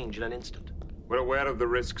could change in an instant. We're aware of the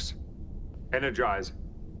risks. Energize.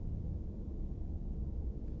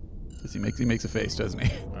 He makes a face, doesn't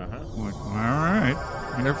he? Uh-huh. Like, all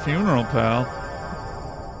right, your funeral, pal.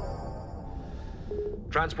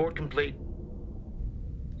 Transport complete.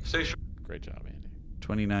 Station. Great job, Andy.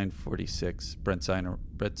 29:46. Brett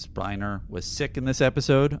Spiner was sick in this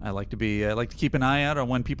episode. I like to keep an eye out on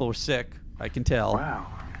when people are sick. I can tell. Wow.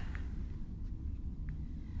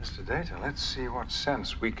 Mr. Data, let's see what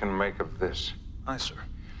sense we can make of this. Aye, sir.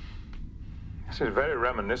 This is very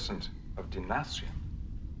reminiscent of Denacian.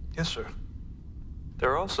 Yes, sir.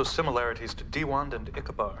 There are also similarities to Dewand and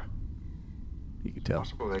Ickabar. You can tell.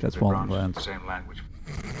 Possible they Got could be swollen branches of glands. the same language.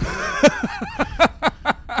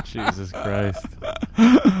 Jesus Christ.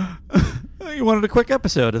 You wanted a quick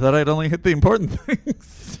episode. I thought I'd only hit the important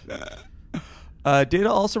things.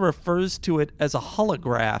 Data also refers to it as a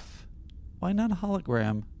holograph. Why not a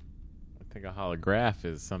hologram? I think a holograph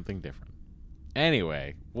is something different.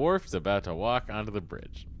 Anyway, Worf's about to walk onto the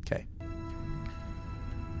bridge. Okay.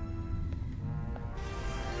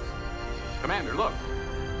 Commander, look.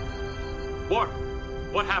 Worf.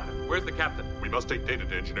 What happened? Where's the captain? We must take data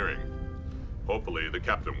to engineering. Hopefully, the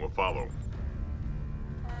captain will follow.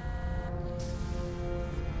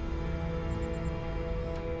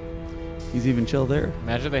 He's even chill there.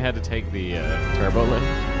 Imagine if they had to take the turbo lift,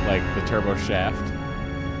 like the turbo shaft,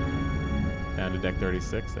 down to deck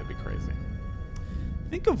 36. That'd be crazy.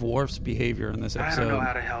 Think of Worf's behavior in this episode. I don't know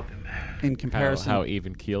how to help him. In comparison, how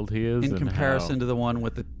even keeled he is. In comparison to the one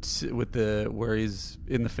with the where he's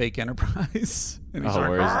in the fake Enterprise, and he's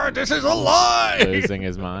like, "This is a lie!" Losing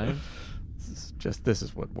his mind. This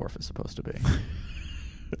is what Worf is supposed to be.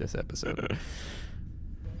 This episode.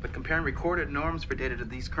 But comparing recorded norms for data to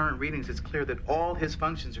these current readings, it's clear that all his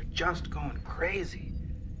functions are just going crazy.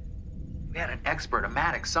 We had an expert, a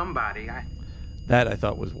Maddox, somebody. That I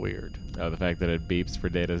thought was weird. Oh, the fact that it beeps for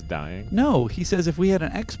Data's dying? No, he says if we had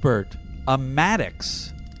an expert, a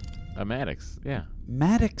Maddox. A Maddox, yeah.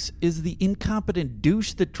 Maddox is the incompetent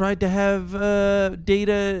douche that tried to have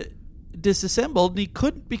Data disassembled, and he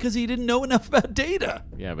couldn't because he didn't know enough about Data.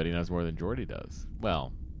 Yeah, but he knows more than Geordi does.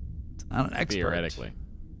 Well, it's not an expert. Theoretically.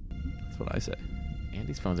 That's what I say.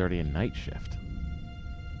 Andy's phone's already in night shift.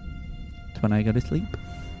 It's when I go to sleep.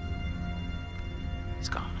 It's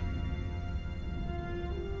gone.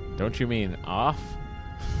 Don't you mean off?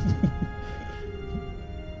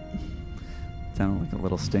 Sounded like a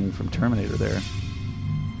little sting from Terminator there.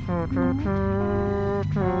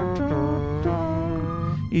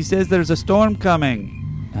 He says there's a storm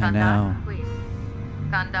coming. I know.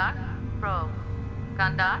 Conduct, probe.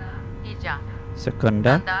 Conduct, ija.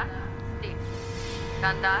 Secunda. Conduct, steep.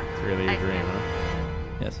 Conduct, It's really a dream, huh?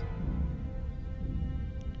 Yes.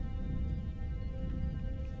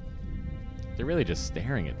 They're really just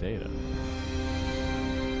staring at Data.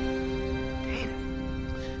 Data?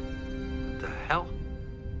 What the hell?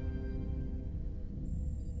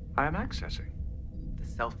 I am accessing. The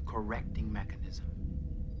self-correcting mechanism.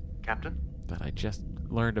 Captain? That I just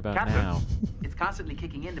learned about Captain. now. It's constantly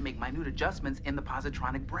kicking in to make minute adjustments in the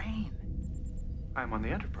positronic brain. I'm on the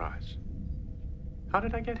Enterprise. How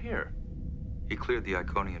did I get here? He cleared the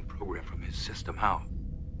Iconian program from his system. How?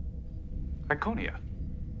 Iconia.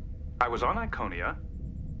 I was on Iconia.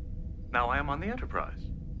 Now I am on the Enterprise.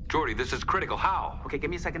 Geordi, this is critical. How? Okay, give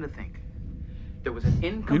me a second to think. There was an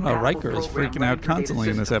incompatible Meanwhile, Riker is program freaking out running through constantly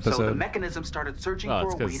in this data system, episode. So the mechanism started searching Well,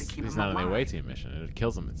 it's for a way to because keep he's him not on the alive. away team mission, and it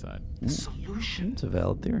kills him inside. The solution. It's a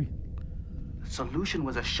valid theory. The solution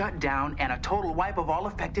was a shutdown and a total wipe of all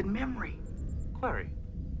affected memory. Clary,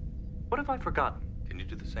 what have I forgotten? Can you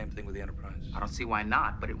do the same thing with the Enterprise? I don't see why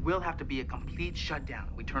not, but it will have to be a complete shutdown.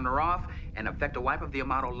 We turn her off and effect a wipe of the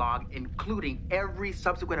Amato log, including every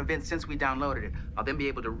subsequent event since we downloaded it. I'll then be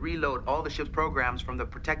able to reload all the ship's programs from the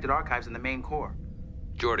protected archives in the main core.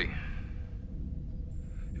 Geordi,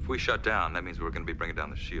 if we shut down, that means we're going to be bringing down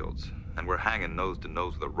the shields. And we're hanging nose to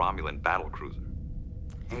nose with a Romulan battle cruiser.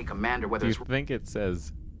 Hey, Commander, whether Do it's... you think it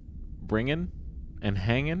says bringing and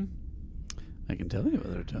hanging? I can tell you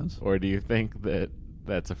whether it does. Or do you think that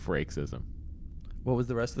that's a Frakesism? What was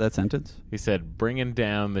the rest of that sentence? He said, bringing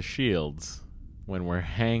down the shields when we're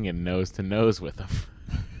hanging nose to nose with them.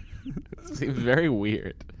 It seems very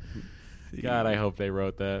weird. God, I hope they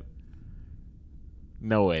wrote that.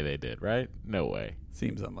 No way they did, right? No way.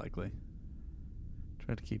 Seems unlikely.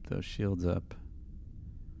 Try to keep those shields up.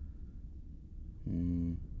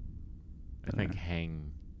 I think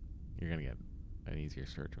hang, you're going to get an easier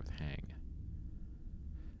search with hang.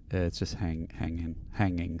 It's just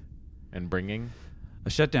hanging. And bringing? A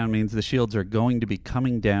shutdown means the shields are going to be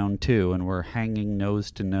coming down too, and we're hanging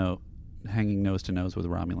nose to nose with a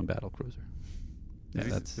Romulan battle cruiser. Yeah,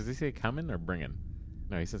 Does he say coming or bringing?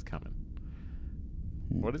 No, he says coming.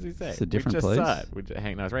 What does he say? It's a different we just place. Saw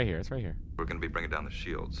it. No, it's right here. It's right here. We're going to be bringing down the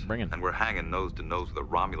shields. Bringing. And we're hanging nose to nose with a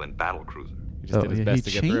Romulan battle cruiser. He just did his best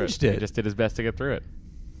to get through it. changed it. He just did his best to get through it.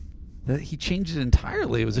 He changed it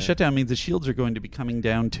entirely. It was a shutdown means the shields are going to be coming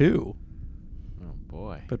down too. Oh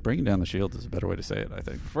boy! But bringing down the shields is a better way to say it, I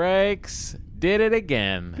think. Frakes did it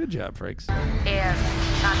again. Good job, Frakes. Air,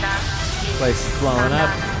 conduct, Place is blowing up.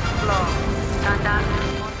 flow. Conduct,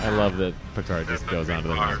 I love that Picard just goes on to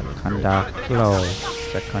the next one. Conduct, flow,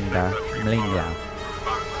 secunda, mlingla.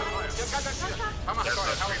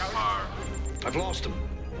 I've lost him.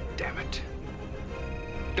 Damn it.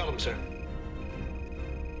 Got him, sir.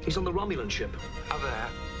 He's on the Romulan ship. How there?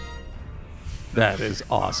 That is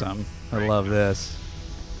awesome. I love this.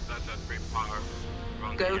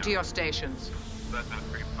 Go to your stations.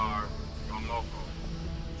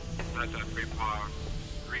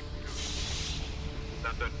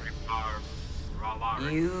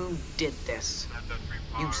 You did this.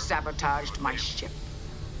 You sabotaged my ship.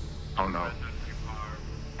 Oh no.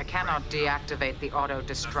 I cannot deactivate the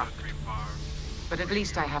auto-destruct. But at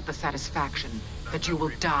least I have the satisfaction that you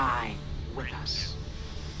will die with us.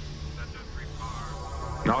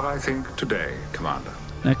 Not, I think, today, Commander.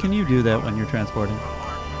 Now, can you do that when you're transporting?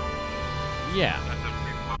 Yeah.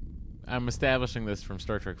 I'm establishing this from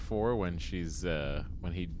Star Trek 4 when she's when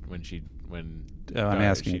I'm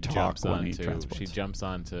asking she talk jumps when he onto transports. she jumps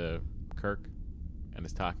onto Kirk and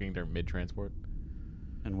is talking during mid transport.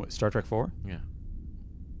 And what, Star Trek 4? Yeah.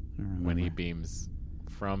 I don't When he remember. beams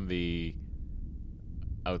from the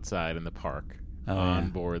outside in the park Oh, on yeah.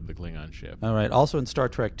 board the Klingon ship. All right. Also in Star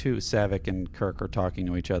Trek 2, Savick and Kirk are talking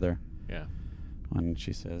to each other. Yeah. When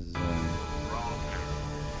she says,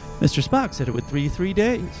 Mr. Spock said it would 3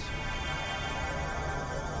 days.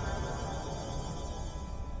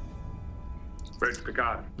 Great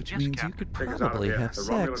Picard. Which means you could Take us out of probably here. have The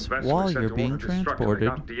Romulan sex vessel while is set you're to being auto-destruct if we transported.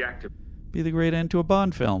 not deactivate. Be the great end to a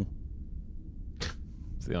Bond film.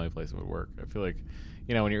 It's the only place it would work. I feel like,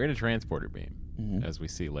 when you're in a transporter beam, Mhm. as we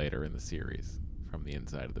see later in the series, from the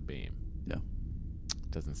inside of the beam, Yeah.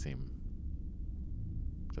 doesn't seem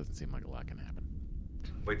like a lot can happen.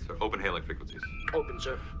 Wait, sir. Open hailing frequencies. Open,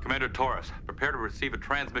 sir. Commander Torres, prepare to receive a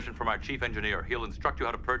transmission from our chief engineer. He'll instruct you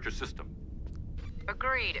how to purge your system.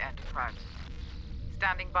 Agreed, Enterprise.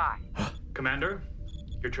 Standing by. Commander,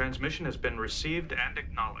 your transmission has been received and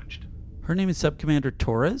acknowledged. Her name is Subcommander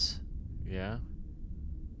Torres? Yeah?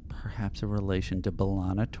 Perhaps a relation to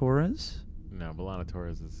B'Elanna Torres? No, B'Elanna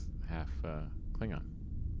Torres is half Klingon.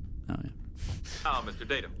 Oh, yeah. Now, Mr.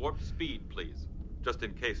 Data, warp speed, please. Just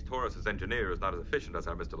in case Torres's engineer is not as efficient as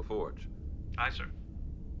our Mr. LaForge. Aye, sir.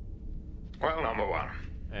 Well, number one.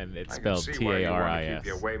 And it's I can spelled see why you want to T-A-R-I-S. keep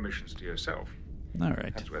your away missions to yourself. All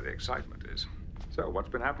right. That's where the excitement is. So, what's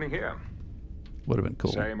been happening here? Would have been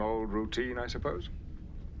cool. Same old routine, I suppose.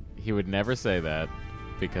 He would never say that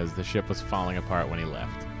because the ship was falling apart when he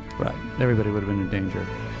left. Right. Everybody would have been in danger.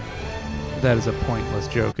 That is a pointless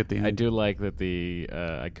joke at the end. I do like that the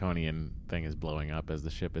Iconian thing is blowing up as the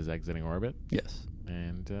ship is exiting orbit. Yes.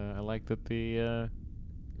 And I like that the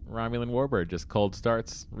Romulan warbird just cold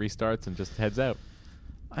starts, restarts, and just heads out.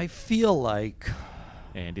 I feel like...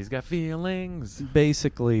 Andy's got feelings.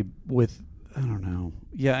 Basically, with... I don't know.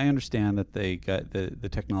 Yeah, I understand that they got the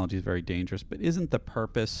technology is very dangerous, but isn't the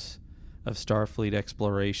purpose of Starfleet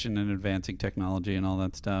exploration and advancing technology and all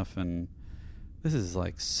that stuff? And this is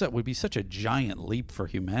like would be such a giant leap for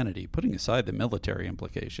humanity, putting aside the military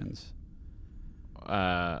implications.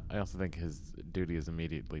 I also think his duty is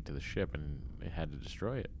immediately to the ship, and it had to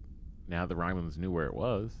destroy it. Now the Romulans knew where it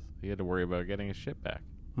was. He had to worry about getting his ship back.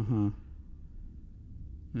 Uh-huh.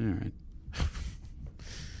 All right.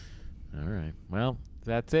 All right. Well,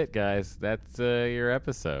 that's it, guys. That's your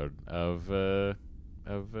episode of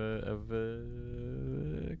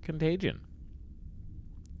Contagion.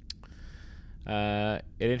 It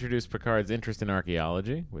introduced Picard's interest in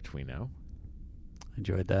archaeology, which we know.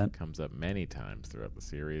 Enjoyed that. Comes up many times throughout the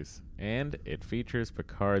series. And it features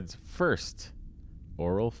Picard's first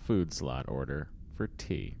oral food slot order for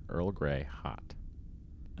tea. Earl Grey hot.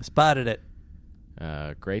 I spotted it.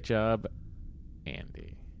 Great job,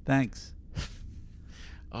 Andy. Thanks.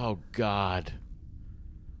 Oh, God.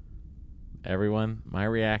 Everyone, my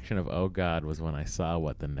reaction of oh, God was when I saw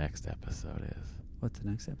what the next episode is. What's the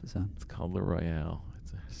next episode? It's called Le Royale.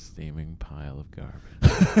 It's a steaming pile of garbage.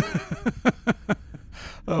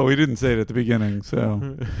 Oh, we didn't say it at the beginning,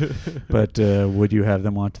 so. But would you have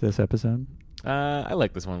them watch this episode? I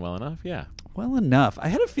like this one well enough, yeah. Well enough. I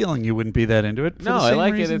had a feeling you wouldn't be that into it. For No, the I same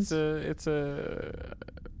like reasons. it. It's a.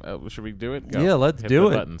 Should we do it? Go. Yeah, let's Hit do the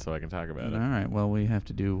it. Button so I can talk about it. All right. Well, we have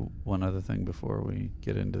to do one other thing before we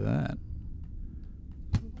get into that.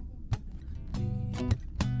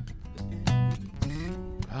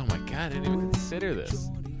 Oh my God! I didn't even consider this.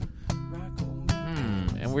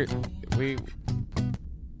 And we.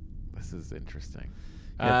 This is interesting.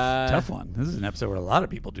 Yeah, it's a tough one. This is an episode where a lot of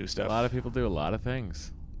people do stuff. A lot of people do a lot of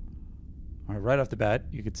things. All right off the bat,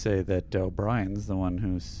 you could say that O'Brien's the one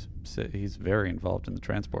he's very involved in the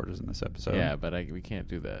transporters in this episode. Yeah, but we can't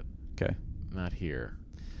do that. Okay. Not here.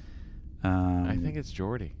 I think it's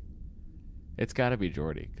Geordi. It's got to be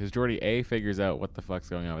Geordi. Because Geordi, A, figures out what the fuck's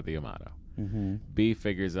going on with the Yamato. Mm-hmm. B,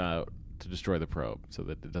 figures out to destroy the probe so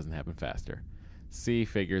that it doesn't happen faster. C,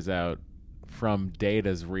 figures out from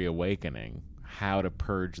Data's reawakening how to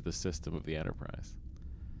purge the system of the Enterprise.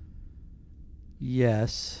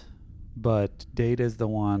 Yes, but Data's the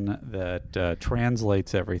one that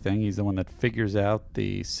translates everything. He's the one that figures out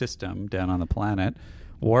the system down on the planet.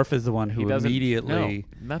 Worf is the one who immediately...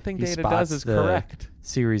 No, nothing Data does is correct.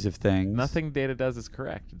 Series of things. Nothing Data does is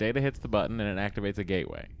correct. Data hits the button and it activates a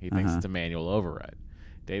gateway. He thinks it's a manual override.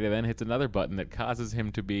 Data then hits another button that causes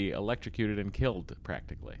him to be electrocuted and killed,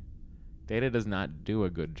 practically. Data does not do a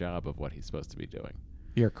good job of what he's supposed to be doing.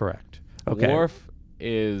 You're correct. Okay. Worf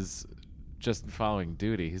is just following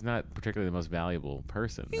duty. He's not particularly the most valuable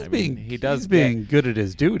person. He's does being good at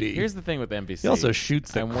his duty. Here's the thing with NBC. He also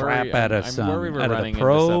shoots the crap out of I'm worried we're running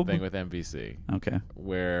into something with NBC. Okay.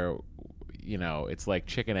 Where, it's like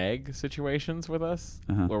chicken egg situations with us,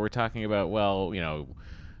 Uh-huh. where we're talking about,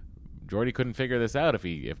 Geordi couldn't figure this out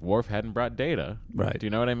if Worf hadn't brought Data. Right. Do you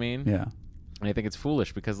know what I mean? Yeah. And I think it's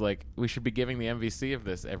foolish because, we should be giving the MVC of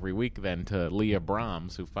this every week then to Leah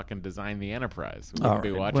Brahms, who fucking designed the Enterprise. We could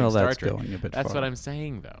be watching Star that's Trek. going a bit That's far. what I'm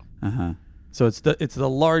saying, though. Uh-huh. So it's the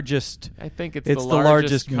largest. I think it's the the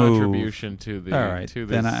largest move. contribution to the All right, to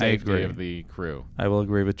then the I safety agree. of the crew. I will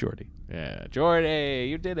agree with Geordi. Yeah, Geordi,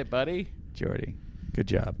 you did it, buddy. Geordi, good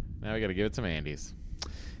job. Now we got to give it some Andes.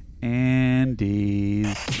 Andes.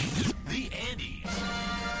 The Andes.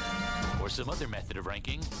 Or some other method of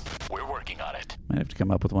ranking. We're working on it. Might have to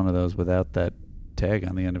come up with one of those without that tag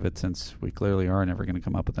on the end of it, since we clearly are never going to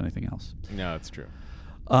come up with anything else. No, it's true.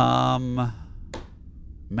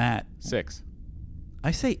 Matt. 6.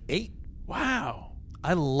 I say 8. Wow.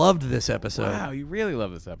 I loved this episode. Wow, you really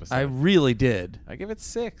love this episode. I really did. I give it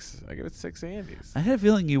 6. I give it 6 Andes. I had a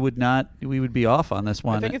feeling we would be off on this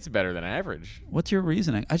one. I think it's better than average. What's your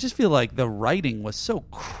reasoning? I just feel like the writing was so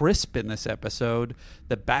crisp in this episode.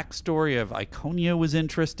 The backstory of Iconia was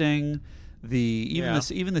interesting.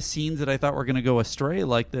 Even the scenes that I thought were going to go astray,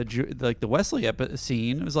 like the Wesley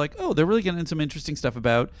scene, it was like, oh, they're really getting into some interesting stuff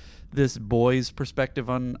about this boy's perspective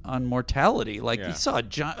on mortality. Like you saw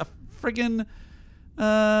a friggin'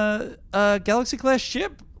 Galaxy class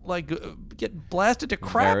ship get blasted to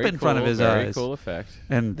crap in front of his eyes. Very cool effect.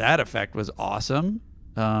 And that effect was awesome.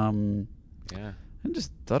 Yeah. I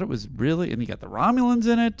just thought it was really, and you got the Romulans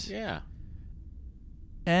in it. Yeah.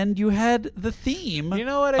 And you had the theme, you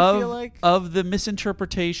know what I feel like? Of the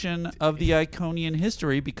misinterpretation of the Iconian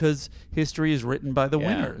history, because history is written by the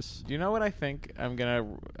winners. Do you know what I think I'm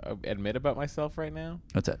going to admit about myself right now?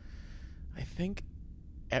 What's that? I think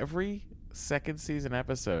every second season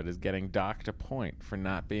episode is getting docked a point for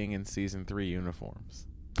not being in season 3 uniforms.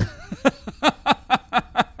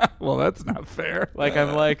 Well, that's not fair.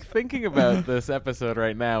 I'm thinking about this episode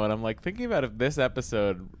right now, and I'm thinking about if this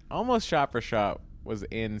episode, almost shot for shot, was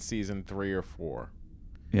in season 3 or 4.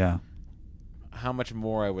 Yeah. How much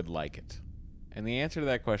more I would like it. And the answer to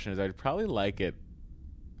that question is I'd probably like it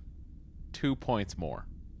 2 points more.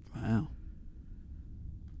 Wow.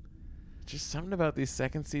 Just something about these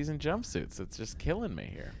second season jumpsuits that's just killing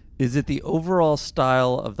me here. Is it the overall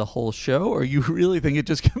style of the whole show, or you really think it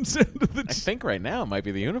just comes into the... I think right now it might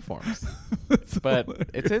be the uniforms. But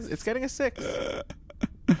it's getting a 6.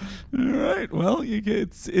 All right. Well,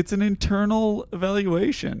 it's an internal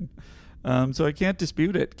evaluation, so I can't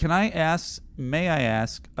dispute it. May I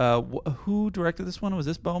ask, who directed this one? Was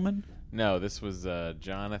this Bowman? No, this was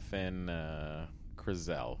Jonathan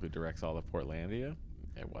Crizell, who directs all of Portlandia.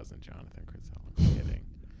 It wasn't Jonathan Crizell. I'm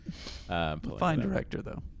kidding. Fine director,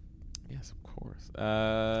 though. Yes, of course.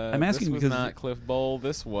 I'm asking this was because not Cliff Bowl.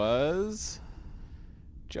 This was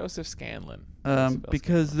Joseph Scanlon.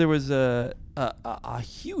 Because there was a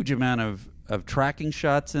huge amount of tracking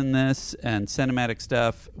shots in this and cinematic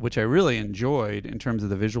stuff, which I really enjoyed in terms of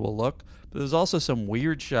the visual look. But there's also some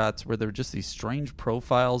weird shots where there were just these strange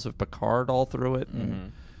profiles of Picard all through it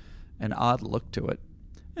and an odd look to it.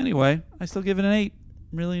 Anyway, I still give it an 8.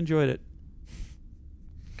 Really enjoyed it.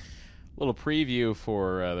 Little preview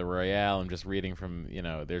for the Royale. I'm just reading from,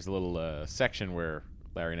 there's a little section where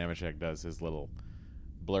Larry Nemeczek does his little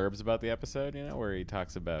blurbs about the episode, where he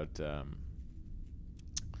talks about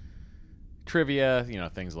trivia,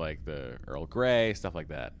 things like the Earl Grey, stuff like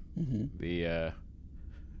that. Mm-hmm. The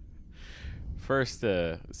first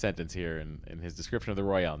sentence here in his description of the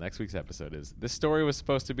Royale, next week's episode, is, this story was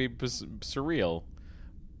supposed to be surreal,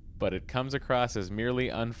 but it comes across as merely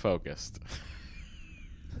unfocused.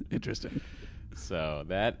 Interesting. So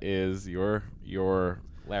that is your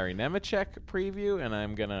Larry Nemeczek preview, and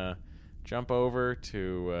I'm gonna jump over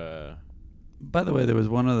to. By the way, there was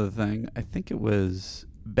one other thing. I think it was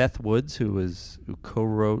Beth Woods who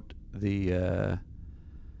co-wrote the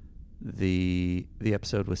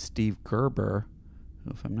episode with Steve Gerber,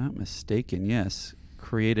 who, if I'm not mistaken,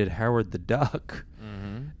 created Howard the Duck,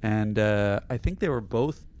 and I think they were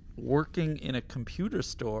both working in a computer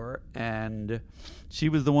store, and she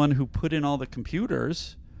was the one who put in all the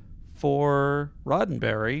computers for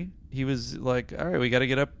Roddenberry. He was like, all right, we got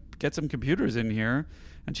to get some computers in here,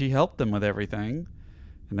 and she helped them with everything,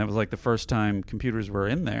 and that was like the first time computers were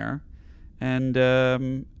in there. And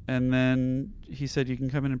then he said, you can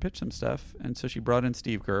come in and pitch some stuff. And so she brought in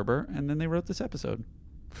Steve Gerber, and then they wrote this episode.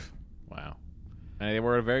 Wow. And they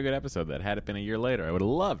were a very good episode that had it been a year later, I would have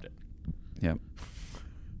loved it. Yep.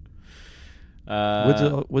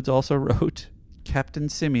 Woods also wrote Captain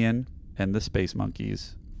Simeon and the Space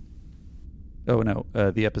Monkeys. Oh, no.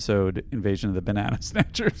 The episode Invasion of the Banana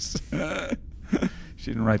Snatchers.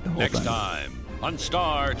 She didn't write the whole thing. Next time on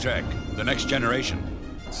Star Trek, The Next Generation.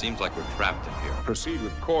 Seems like we're trapped in here. Proceed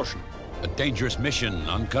with caution. A dangerous mission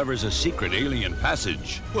uncovers a secret alien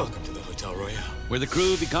passage. Welcome to the Hotel Royale. Where the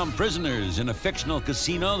crew become prisoners in a fictional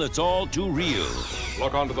casino that's all too real.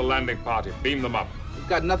 Lock onto the landing party. Beam them up. We've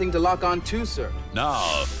got nothing to lock on to, sir.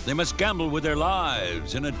 Now, they must gamble with their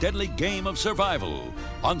lives in a deadly game of survival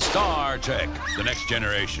on Star Trek, The Next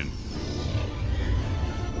Generation.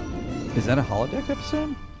 Is that a holodeck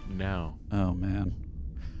episode? No. Oh, man.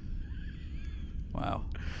 Wow.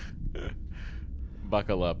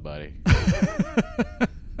 Buckle up, buddy.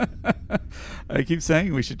 I keep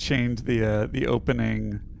saying we should change the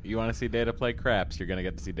opening. You want to see Data play craps, you're going to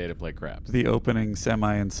get to see Data play craps. The opening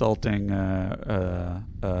semi-insulting yeah,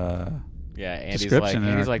 Andy's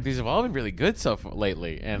like, these have all been really good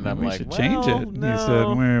lately. And I'm like, should change it. No. He said,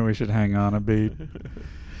 well, we should hang on a beat.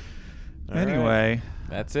 Anyway. Right.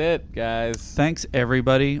 That's it, guys. Thanks,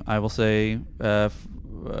 everybody. I will say,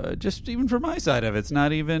 just even for my side of it, it's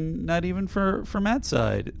not even for Matt's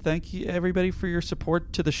side. Thank you, everybody, for your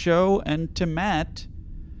support to the show and to Matt.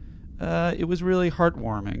 It was really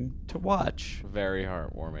heartwarming to watch. Very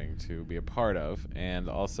heartwarming to be a part of, and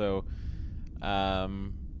also, I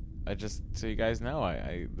just so you guys know,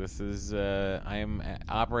 I am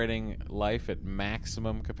operating life at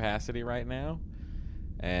maximum capacity right now.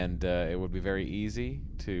 And it would be very easy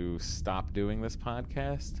to stop doing this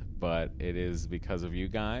podcast, but it is because of you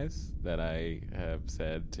guys that I have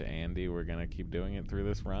said to Andy we're going to keep doing it through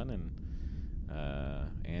this run. And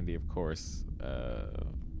Andy, of course,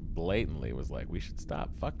 blatantly was like, we should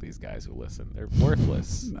stop. Fuck these guys who listen. They're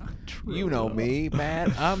worthless. Not true. You know me,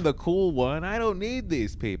 Matt. I'm the cool one. I don't need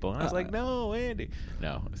these people. And I was like, no, Andy.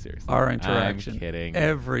 No, seriously. Our interaction I'm kidding.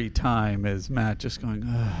 every time is Matt just going,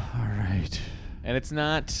 oh, all right. And it's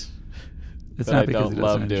not because I he don't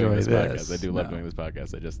love doesn't doing enjoy this podcast. this. I do love doing this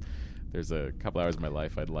podcast. There's a couple hours of my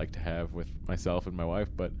life I'd like to have with myself and my wife.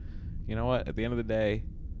 But you know what? At the end of the day,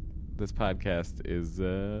 this podcast is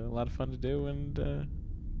a lot of fun to do and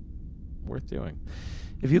worth doing.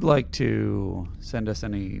 If you'd like to send us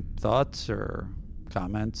any thoughts or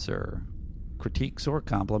comments or critiques or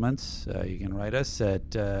compliments, you can write us at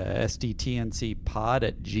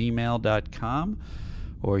sdtncpod@gmail.com.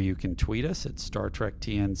 Or you can tweet us at Star Trek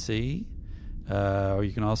TNC. Or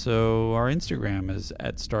you can also, our Instagram is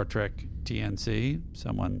at Star Trek TNC.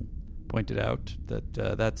 Someone pointed out that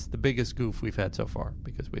that's the biggest goof we've had so far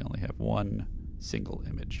because we only have one single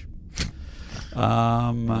image.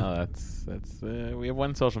 No, that's we have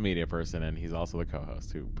one social media person, and he's also the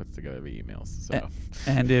co-host who puts together the emails. So,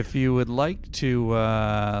 and if you would like to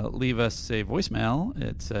leave us a voicemail,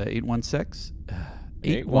 it's 816.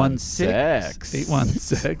 816.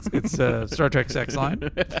 It's Star Trek sex line.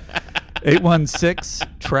 816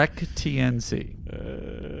 Trek TNC.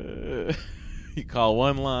 You call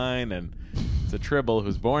one line, and it's a tribble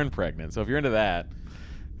who's born pregnant. So if you're into that,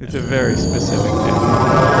 it's a very specific thing.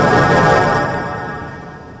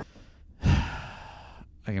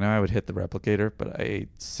 I would hit the replicator, but I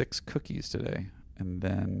ate 6 cookies today, and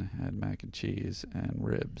then had mac and cheese and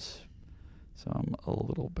ribs. So I'm a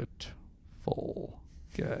little bit full.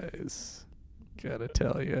 Guys, gotta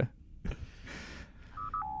tell you,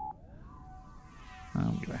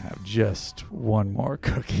 I'm gonna have just one more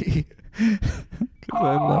cookie because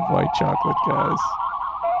I love white chocolate, guys.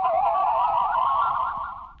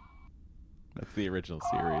 That's the original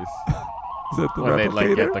series. Is that the when they'd like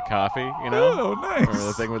replicator? get the coffee, you know? Oh, nice. Remember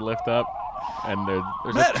the thing would lift up, and there's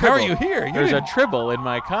Matt, a how are tribble. you here? You There's a didn't- tribble in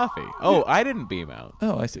my coffee. Oh, I didn't beam out.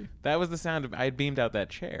 Oh, I see. That was the sound of I beamed out that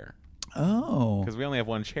chair. Oh, because we only have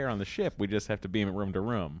one chair on the ship. We just have to beam it room to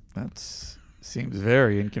room. That seems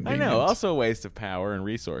very I inconvenient. know. Also a waste of power and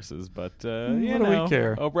resources, but you What do we know,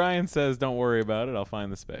 care? O'Brien says, "Don't worry about it. I'll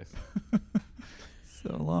find the space."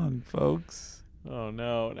 So long, folks. Oh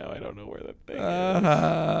no! Now I don't know where that thing is.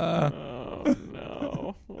 Oh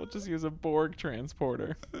no! We'll just use a Borg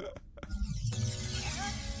transporter.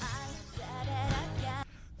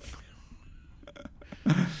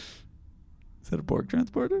 Is that a Borg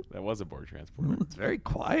transporter? That was a Borg transporter. It's very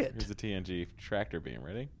quiet. Here's the TNG tractor beam.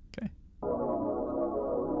 Ready? Okay. I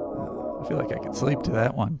feel like I could sleep to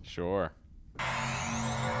that one. Sure.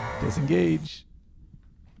 Disengage.